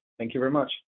you. Thank you very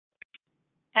much.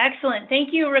 Excellent.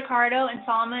 Thank you, Ricardo and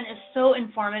Solomon. It's so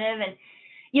informative. And,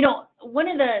 one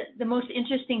of the most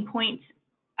interesting points,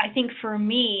 I think, for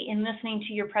me in listening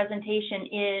to your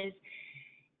presentation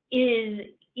is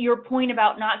your point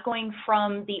about not going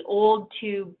from the old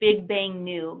to big bang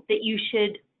new, that you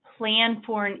should plan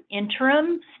for an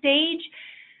interim stage.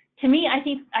 To me, I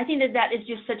think that is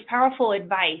just such powerful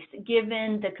advice,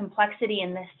 given the complexity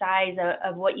and the size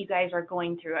of what you guys are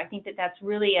going through. I think that that's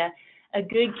really a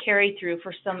good carry through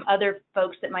for some other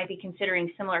folks that might be considering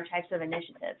similar types of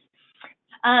initiatives.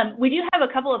 We do have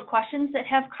a couple of questions that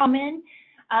have come in.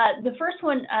 The first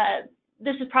one,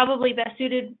 this is probably best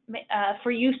suited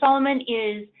for you, Solomon,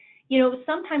 is,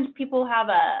 sometimes people have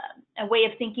a way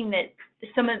of thinking that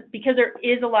because there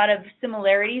is a lot of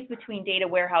similarities between data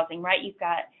warehousing, right? You've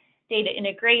got data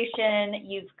integration,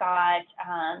 you've got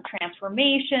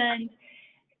transformation.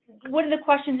 One of the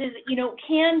questions is,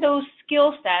 can those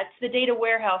skill sets, the data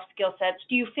warehouse skill sets,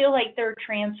 do you feel like they're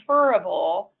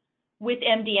transferable with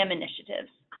MDM initiatives,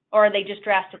 or are they just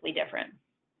drastically different?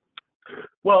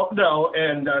 Well, no,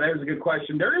 and that was a good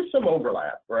question. There is some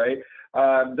overlap, right?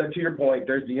 To your point,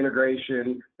 there's the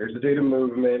integration, there's the data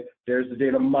movement, there's the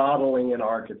data modeling and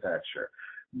architecture.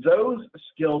 Those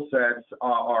skill sets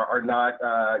are not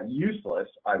useless,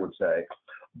 I would say,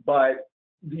 but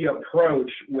the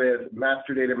approach with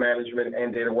master data management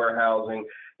and data warehousing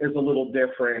is a little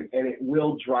different, and it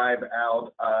will drive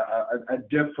out a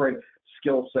different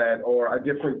skill set or a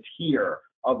different tier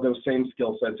of those same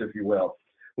skill sets, if you will.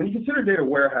 When you consider data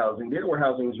warehousing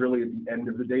is really at the end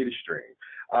of the data stream.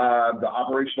 The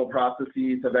operational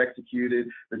processes have executed,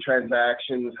 the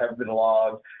transactions have been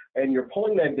logged, and you're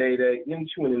pulling that data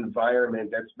into an environment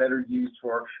that's better used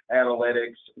for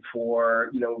analytics,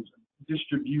 for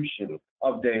distribution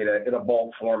of data in a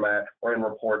bulk format or in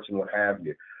reports and what have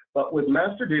you. But with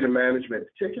master data management,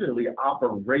 particularly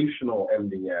operational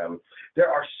MDM, there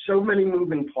are so many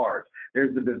moving parts.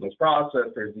 There's the business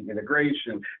process, there's the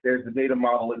integration, there's the data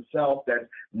model itself that's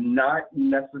not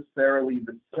necessarily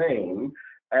the same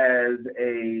as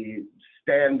a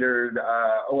standard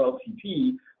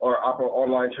OLTP or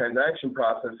online transaction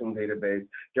processing database.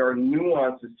 There are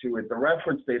nuances to it, the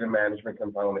reference data management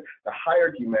component, the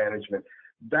hierarchy management.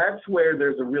 That's where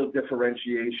there's a real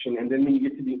differentiation. And then when you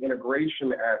get to the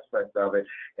integration aspect of it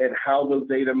and how those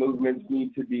data movements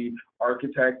need to be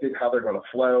architected, how they're going to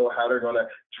flow, how they're going to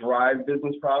drive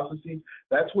business processes,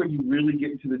 that's where you really get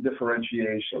into the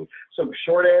differentiation. So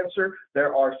short answer,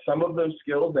 there are some of those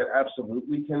skills that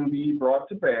absolutely can be brought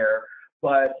to bear,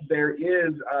 but there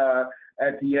is,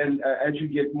 at the end, as you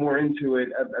get more into it,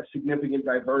 a significant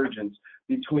divergence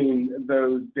between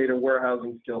those data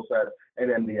warehousing skill sets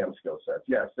and MDM skill sets.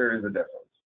 Yes, there is a difference.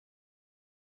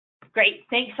 Great,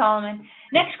 thanks, Solomon.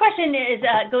 Next question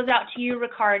goes out to you,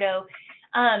 Ricardo.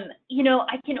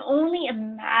 I can only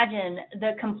imagine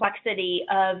the complexity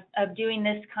of doing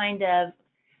this kind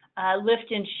of lift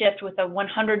and shift with a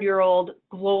 100-year-old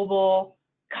global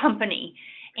company.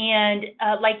 And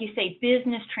like you say,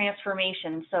 business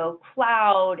transformation, so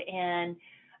cloud and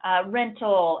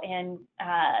rental and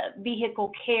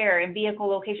vehicle care and vehicle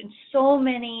location, so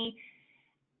many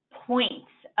points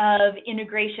of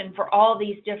integration for all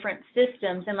these different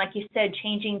systems. And like you said,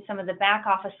 changing some of the back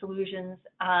office solutions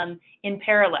in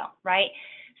parallel, right?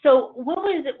 So what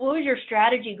was your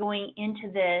strategy going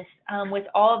into this with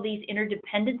all of these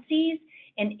interdependencies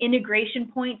and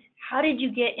integration points? How did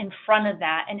you get in front of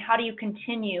that, and how do you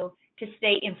continue to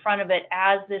stay in front of it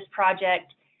as this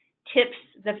project tips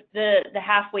the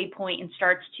halfway point and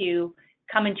starts to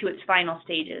coming to its final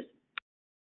stages?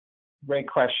 Great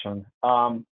question.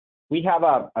 We have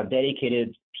a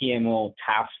dedicated PMO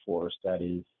task force that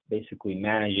is basically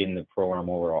managing the program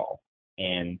overall.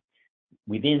 And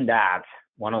within that,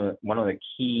 one of the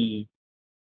key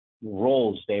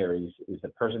roles there is a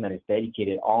person that is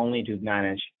dedicated only to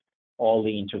manage all the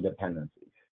interdependencies,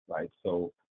 right?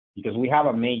 So because we have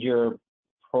a major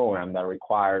program that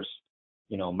requires,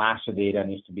 master data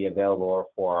needs to be available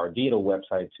for our digital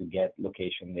website to get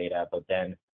location data, but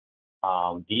then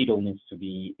digital needs to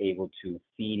be able to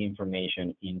feed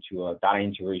information into a data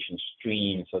integration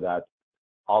stream so that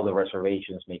all the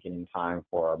reservations make it in time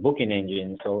for our booking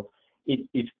engine. So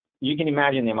if you can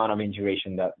imagine the amount of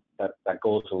integration that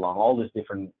goes along all these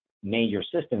different major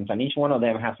systems, and each one of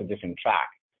them has a different track.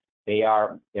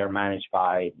 They're managed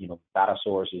by data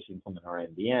sources implement our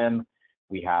MDM.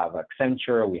 We have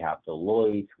Accenture, we have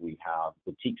Deloitte, we have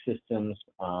boutique systems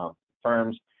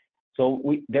firms. So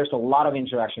there's a lot of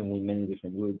interaction with many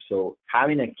different groups. So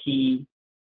having a key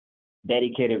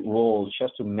dedicated role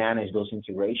just to manage those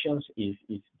integrations is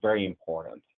very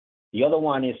important. The other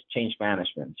one is change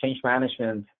management. Change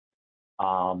management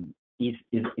is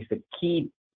the key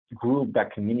group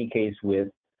that communicates with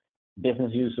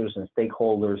business users and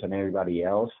stakeholders and everybody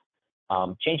else.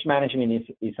 Change management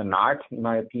is an art, in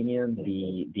my opinion.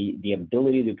 The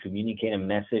ability to communicate a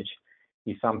message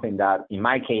is something that, in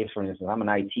my case, for instance, I'm an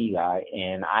IT guy,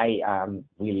 and I am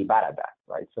really bad at that,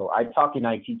 right? So I talk in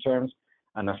IT terms,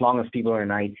 and as long as people are in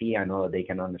IT, I know that they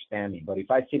can understand me. But if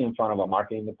I sit in front of a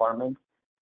marketing department,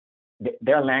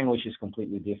 their language is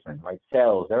completely different, right?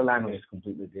 Sales, their language is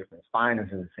completely different.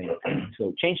 Finance is the same thing.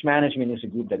 So change management is a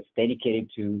group that's dedicated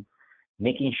to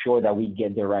making sure that we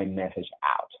get the right message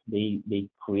out. They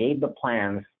create the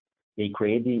plans, they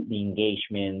create the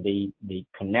engagement, they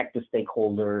connect the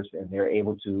stakeholders, and they're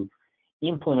able to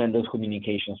implement those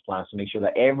communications plans to make sure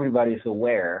that everybody's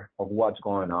aware of what's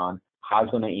going on, how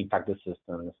it's going to impact the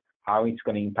systems, how it's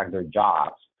going to impact their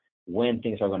jobs, when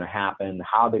things are going to happen,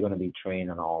 how they're going to be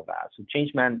trained, and all that. So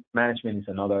change management is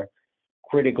another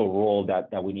critical role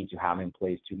that we need to have in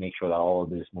place to make sure that all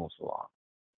of this moves along.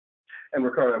 And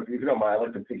Ricardo, if you don't mind, I'd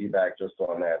like to piggyback just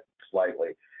on that slightly,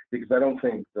 because I don't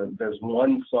think that there's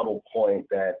one subtle point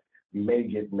that may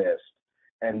get missed,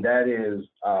 and that is,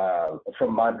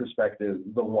 from my perspective,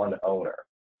 the one owner.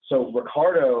 So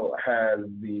Ricardo has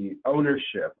the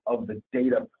ownership of the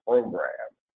data program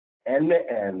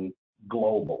end-to-end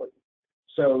globally,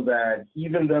 so that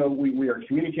even though we are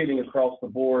communicating across the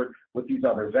board with these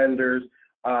other vendors,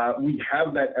 we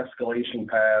have that escalation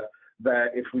path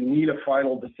that if we need a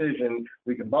final decision,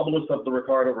 we can bubble this up to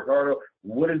Ricardo. Ricardo,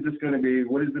 what is this going to be?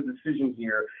 What is the decision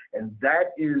here? And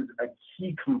that is a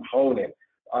key component,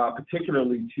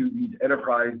 particularly to these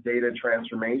enterprise data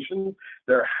transformations.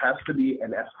 There has to be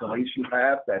an escalation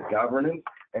path, that governance,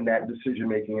 and that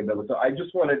decision-making ability. So I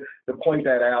just wanted to point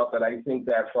that out, that I think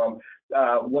that from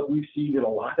what we've seen in a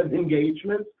lot of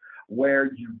engagements,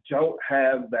 where you don't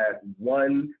have that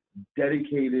one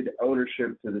dedicated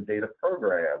ownership to the data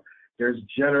program, there's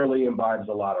generally imbibes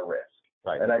a lot of risk.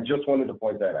 Right. And I just wanted to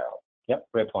point that out. Yep,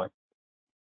 great point.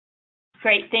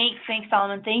 Great, thanks,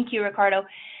 Solomon. Thank you, Ricardo.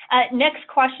 Next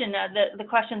question, the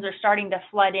questions are starting to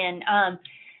flood in.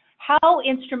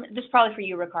 This is probably for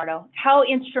you, Ricardo. How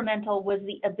instrumental was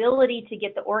the ability to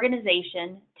get the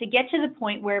organization to get to the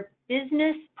point where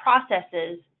business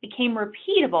processes became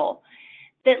repeatable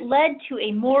that led to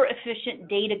a more efficient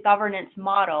data governance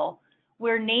model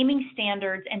where naming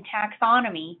standards and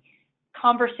taxonomy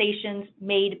conversations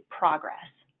made progress?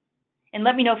 And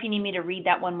let me know if you need me to read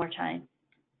that one more time.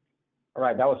 All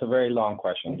right, that was a very long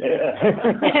question.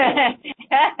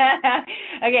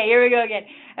 Okay, here we go again.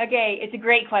 Okay, it's a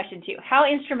great question too. How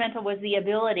instrumental was the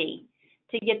ability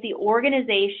to get the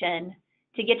organization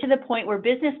to get to the point where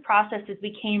business processes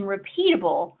became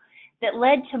repeatable that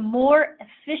led to a more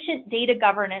efficient data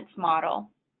governance model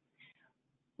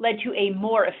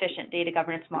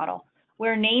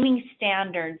where naming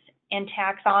standards and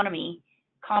taxonomy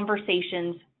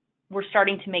conversations were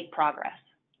starting to make progress?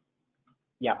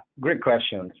 Yeah, great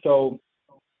question. So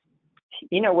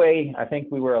in a way, I think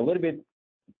we were a little bit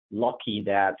lucky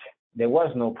that there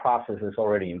was no processes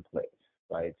already in place,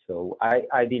 right? So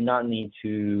I did not need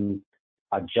to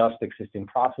adjust existing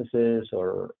processes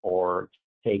or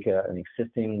take an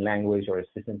existing language or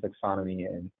existing taxonomy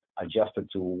and adjust it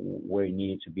to where it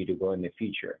needed to be to go in the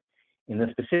future. In the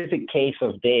specific case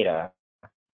of data,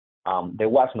 there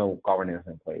was no governance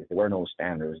in place. There were no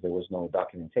standards. There was no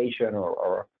documentation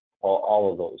or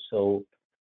all of those. So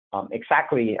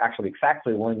exactly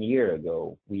 1 year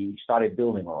ago, we started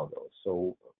building all of those.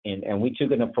 So and we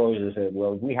took an approach that said,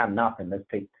 well, we have nothing. Let's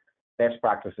best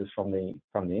practices from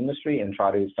the industry and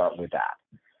try to start with that.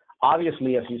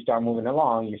 Obviously, as you start moving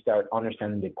along, you start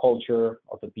understanding the culture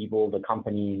of the people, the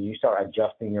company, and you start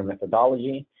adjusting your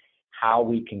methodology, how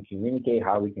we can communicate,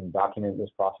 how we can document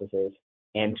those processes.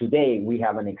 And today, we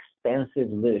have an extensive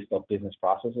list of business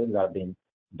processes that have been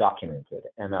documented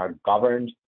and are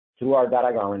governed through our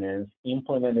data governance,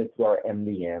 implemented through our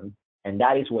MDM. And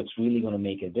that is what's really going to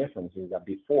make a difference, is that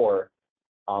before,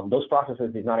 those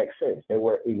processes did not exist. It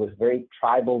was very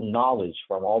tribal knowledge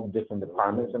from all the different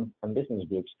departments and business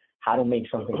groups, how to make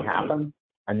something happen.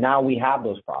 And now we have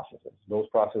those processes. Those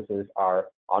processes are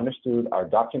understood, are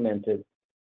documented.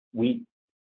 We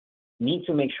need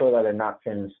to make sure that they're not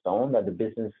set in stone, that the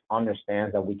business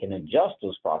understands that we can adjust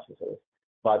those processes.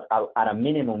 But at a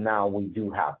minimum now, we do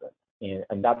have them.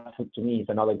 And that, to me, is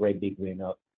another great big win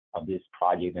of this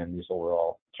project and this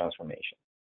overall transformation.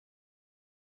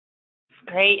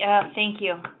 Great, thank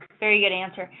you. Very good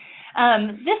answer.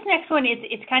 This next one is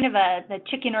it's kind of the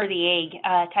chicken or the egg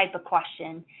type of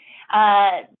question.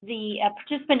 The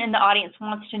participant in the audience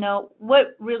wants to know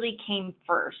what really came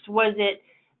first. Was it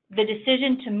the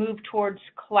decision to move towards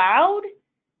cloud,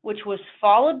 which was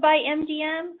followed by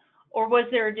MDM, or was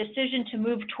there a decision to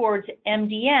move towards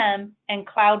MDM and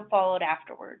cloud followed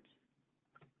afterwards?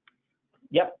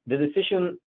 Yep, the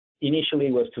decision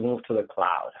initially was to move to the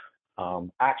cloud.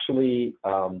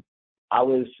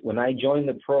 When I joined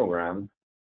the program,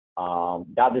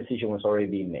 that decision was already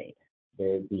being made.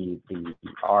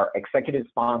 Our executive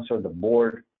sponsor, the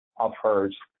board of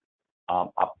Hertz,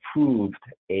 approved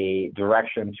a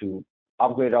direction to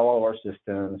upgrade all of our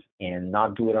systems and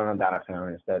not do it on a data center,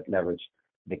 instead leverage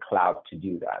the cloud to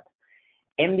do that.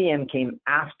 MDM came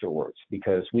afterwards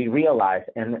because we realized,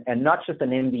 and not just an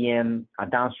MDM, a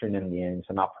downstream MDM, it's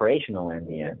an operational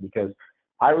MDM, because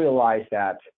I realized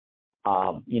that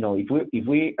if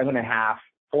we are going to have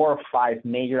 4 or 5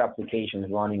 major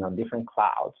applications running on different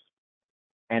clouds,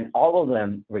 and all of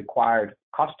them required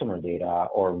customer data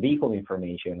or vehicle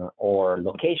information or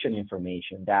location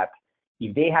information, that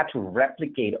if they had to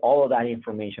replicate all of that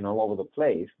information all over the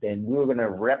place, then we were going to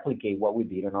replicate what we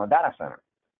did in our data center.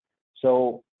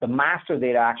 So the master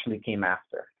data actually came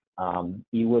after.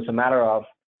 It was a matter of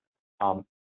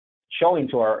showing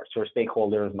to our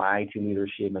stakeholders, my IT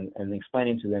leadership, and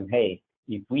explaining to them, hey,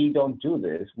 if we don't do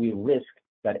this, we risk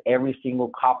that every single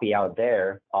copy out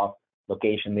there of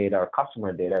location data or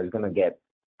customer data is going to get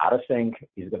out of sync,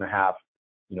 is going to have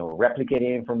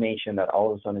replicated information that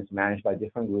all of a sudden is managed by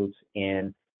different groups,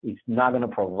 and it's not going to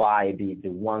provide the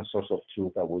one source of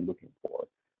truth that we're looking for.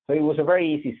 So it was a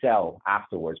very easy sell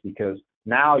afterwards, because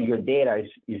now your data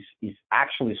is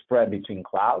actually spread between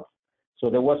clouds. So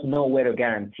there was no way to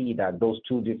guarantee that those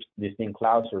 2 distinct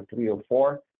clouds, or 3 or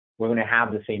 4, were going to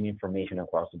have the same information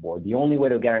across the board. The only way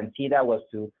to guarantee that was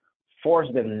to force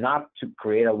them not to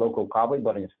create a local copy,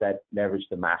 but instead leverage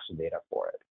the master data for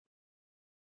it.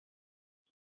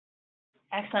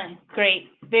 Excellent, great,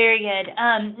 very good.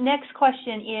 Next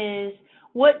question is,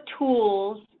 what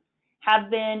tools have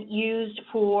been used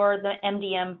for the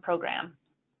MDM program?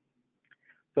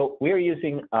 So we're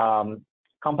using a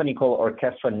company called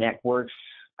Orchestra Networks,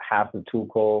 has the tool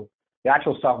called, the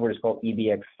actual software is called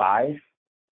EBX5.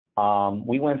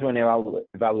 We went through an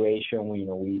evaluation.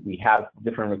 We have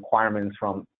different requirements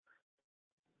from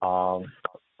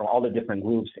all the different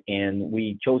groups, and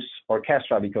we chose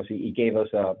Orchestra because it gave us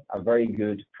a very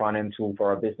good front-end tool for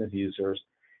our business users,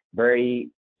 very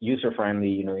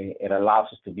user-friendly. It allows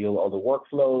us to build all the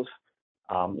workflows.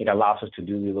 It allows us to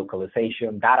do the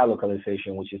localization, data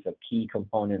localization, which is a key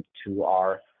component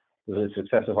to the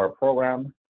success of our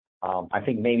program. I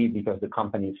think maybe because the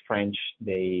company is French,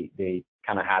 they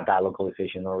kind of had that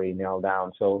localization already nailed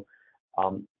down. So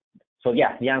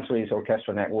yeah, the answer is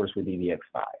Orchestra Networks with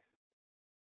EBX5.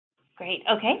 Great,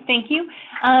 okay, thank you.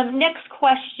 Next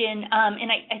question,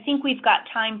 and I think we've got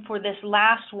time for this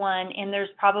last one, and there's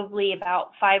probably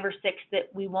about 5 or 6 that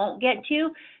we won't get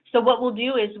to. So what we'll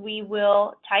do is we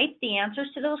will type the answers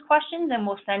to those questions, and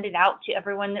we'll send it out to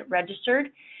everyone that registered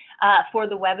for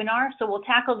the webinar. So we'll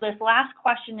tackle this last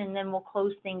question, and then we'll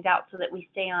close things out so that we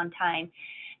stay on time.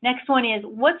 Next one is,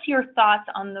 what's your thoughts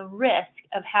on the risk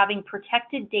of having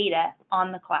protected data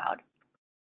on the cloud?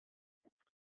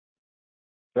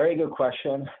 Very good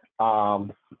question.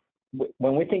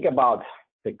 When we think about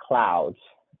the clouds,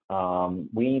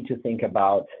 we need to think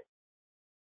about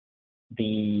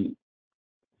the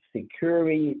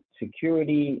security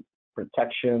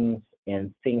protections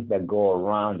and things that go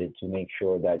around it to make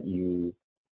sure that you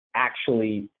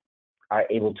actually are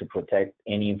able to protect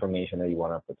any information that you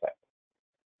want to protect.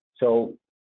 So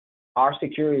our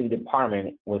security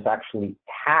department was actually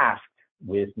tasked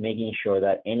with making sure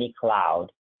that any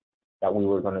cloud that we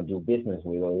were going to do business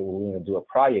with or we were going to do a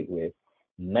project with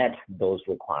met those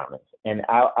requirements. And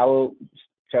I will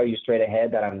tell you straight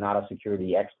ahead that I'm not a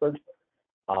security expert,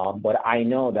 but I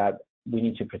know that we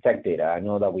need to protect data. I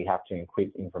know that we have to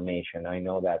encrypt information. I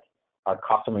know that our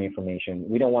customer information,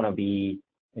 we don't want to be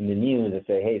in the news and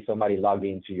say, hey, somebody logged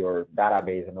into your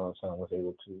database and all of a sudden was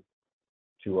able to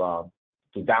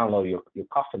download your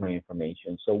customer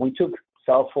information. So we took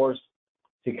Salesforce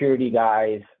security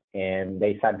guys and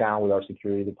they sat down with our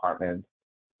security department,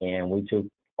 and we took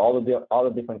all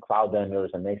the different cloud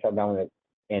vendors and they sat down with it.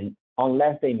 And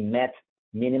unless they met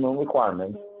minimum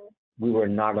requirements, we were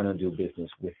not going to do business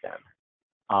with them.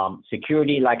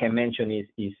 Security, like I mentioned,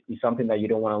 is something that you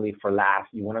don't want to leave for last.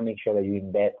 You want to make sure that you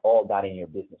embed all that in your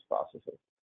business processes.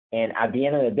 And at the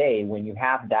end of the day, when you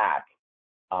have that,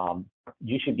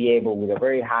 you should be able, with a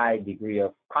very high degree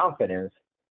of confidence,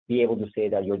 be able to say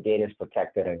that your data is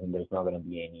protected and there's not going to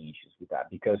be any issues with that,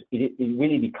 because it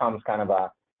really becomes kind of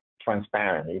a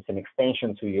transparent. It's an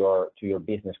extension to your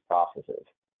business processes,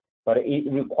 but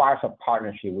it requires a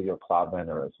partnership with your cloud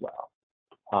vendor as well.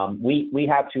 We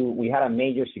had a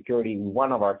major security with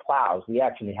one of our clouds. We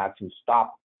actually had to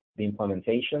stop the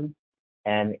implementation,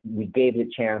 and we gave the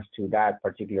chance to that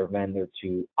particular vendor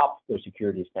to up their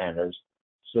security standards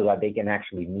so that they can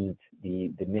actually meet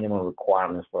the minimum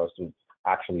requirements for us to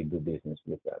actually do business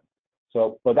with them.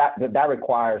 So, but that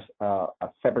requires a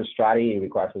separate strategy. It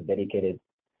requires a dedicated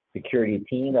security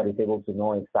team that is able to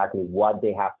know exactly what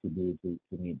they have to do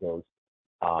to meet those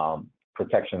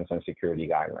protections and security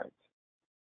guidelines.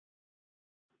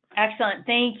 Excellent.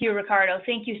 Thank you, Ricardo.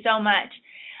 Thank you so much.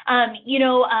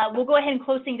 We'll go ahead and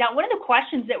close things out. One of the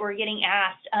questions that we're getting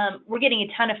asked, we're getting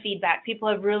a ton of feedback. People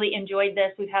have really enjoyed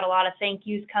this. We've had a lot of thank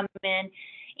yous come in,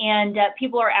 and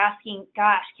people are asking,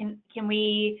 gosh, can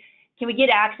we get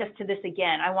access to this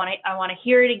again? I want to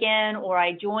hear it again, or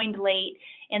I joined late.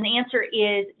 And the answer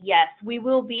is yes. We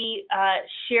will be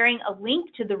sharing a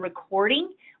link to the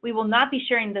recording. We will not be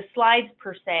sharing the slides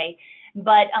per se,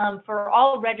 but for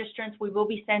all registrants, we will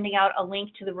be sending out a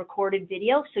link to the recorded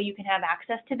video so you can have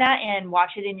access to that and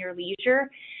watch it in your leisure.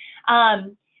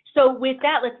 So with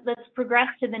that, let's progress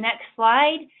to the next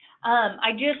slide.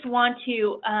 I just want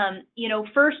to,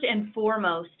 first and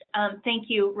foremost, thank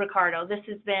you, Ricardo. This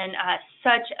has been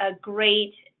such a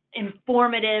great,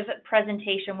 informative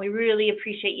presentation. We really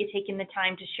appreciate you taking the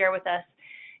time to share with us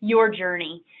your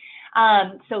journey.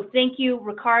 So thank you,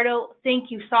 Ricardo.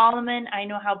 Thank you, Solomon. I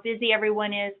know how busy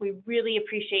everyone is. We really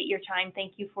appreciate your time.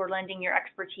 Thank you for lending your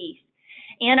expertise.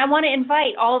 And I want to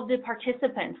invite all of the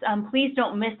participants, please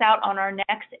don't miss out on our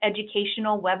next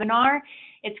educational webinar.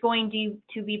 It's going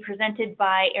to be presented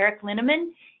by Eric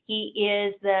Linneman. He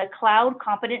is the Cloud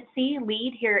Competency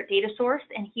Lead here at DataSource,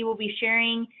 and he will be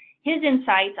sharing his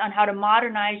insights on how to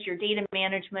modernize your data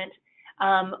management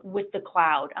with the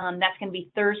cloud. That's going to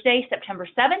be Thursday, September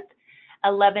 7th.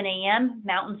 11 a.m.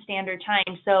 Mountain Standard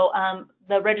Time. So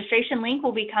the registration link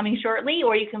will be coming shortly,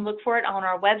 or you can look for it on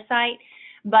our website.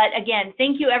 But again,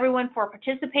 thank you everyone for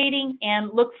participating, and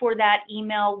look for that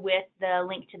email with the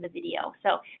link to the video.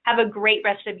 So have a great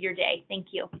rest of your day. Thank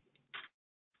you.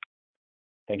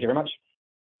 Thank you very much.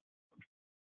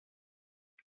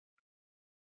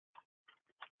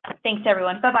 Thanks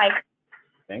everyone. Bye-bye.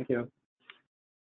 Thank you.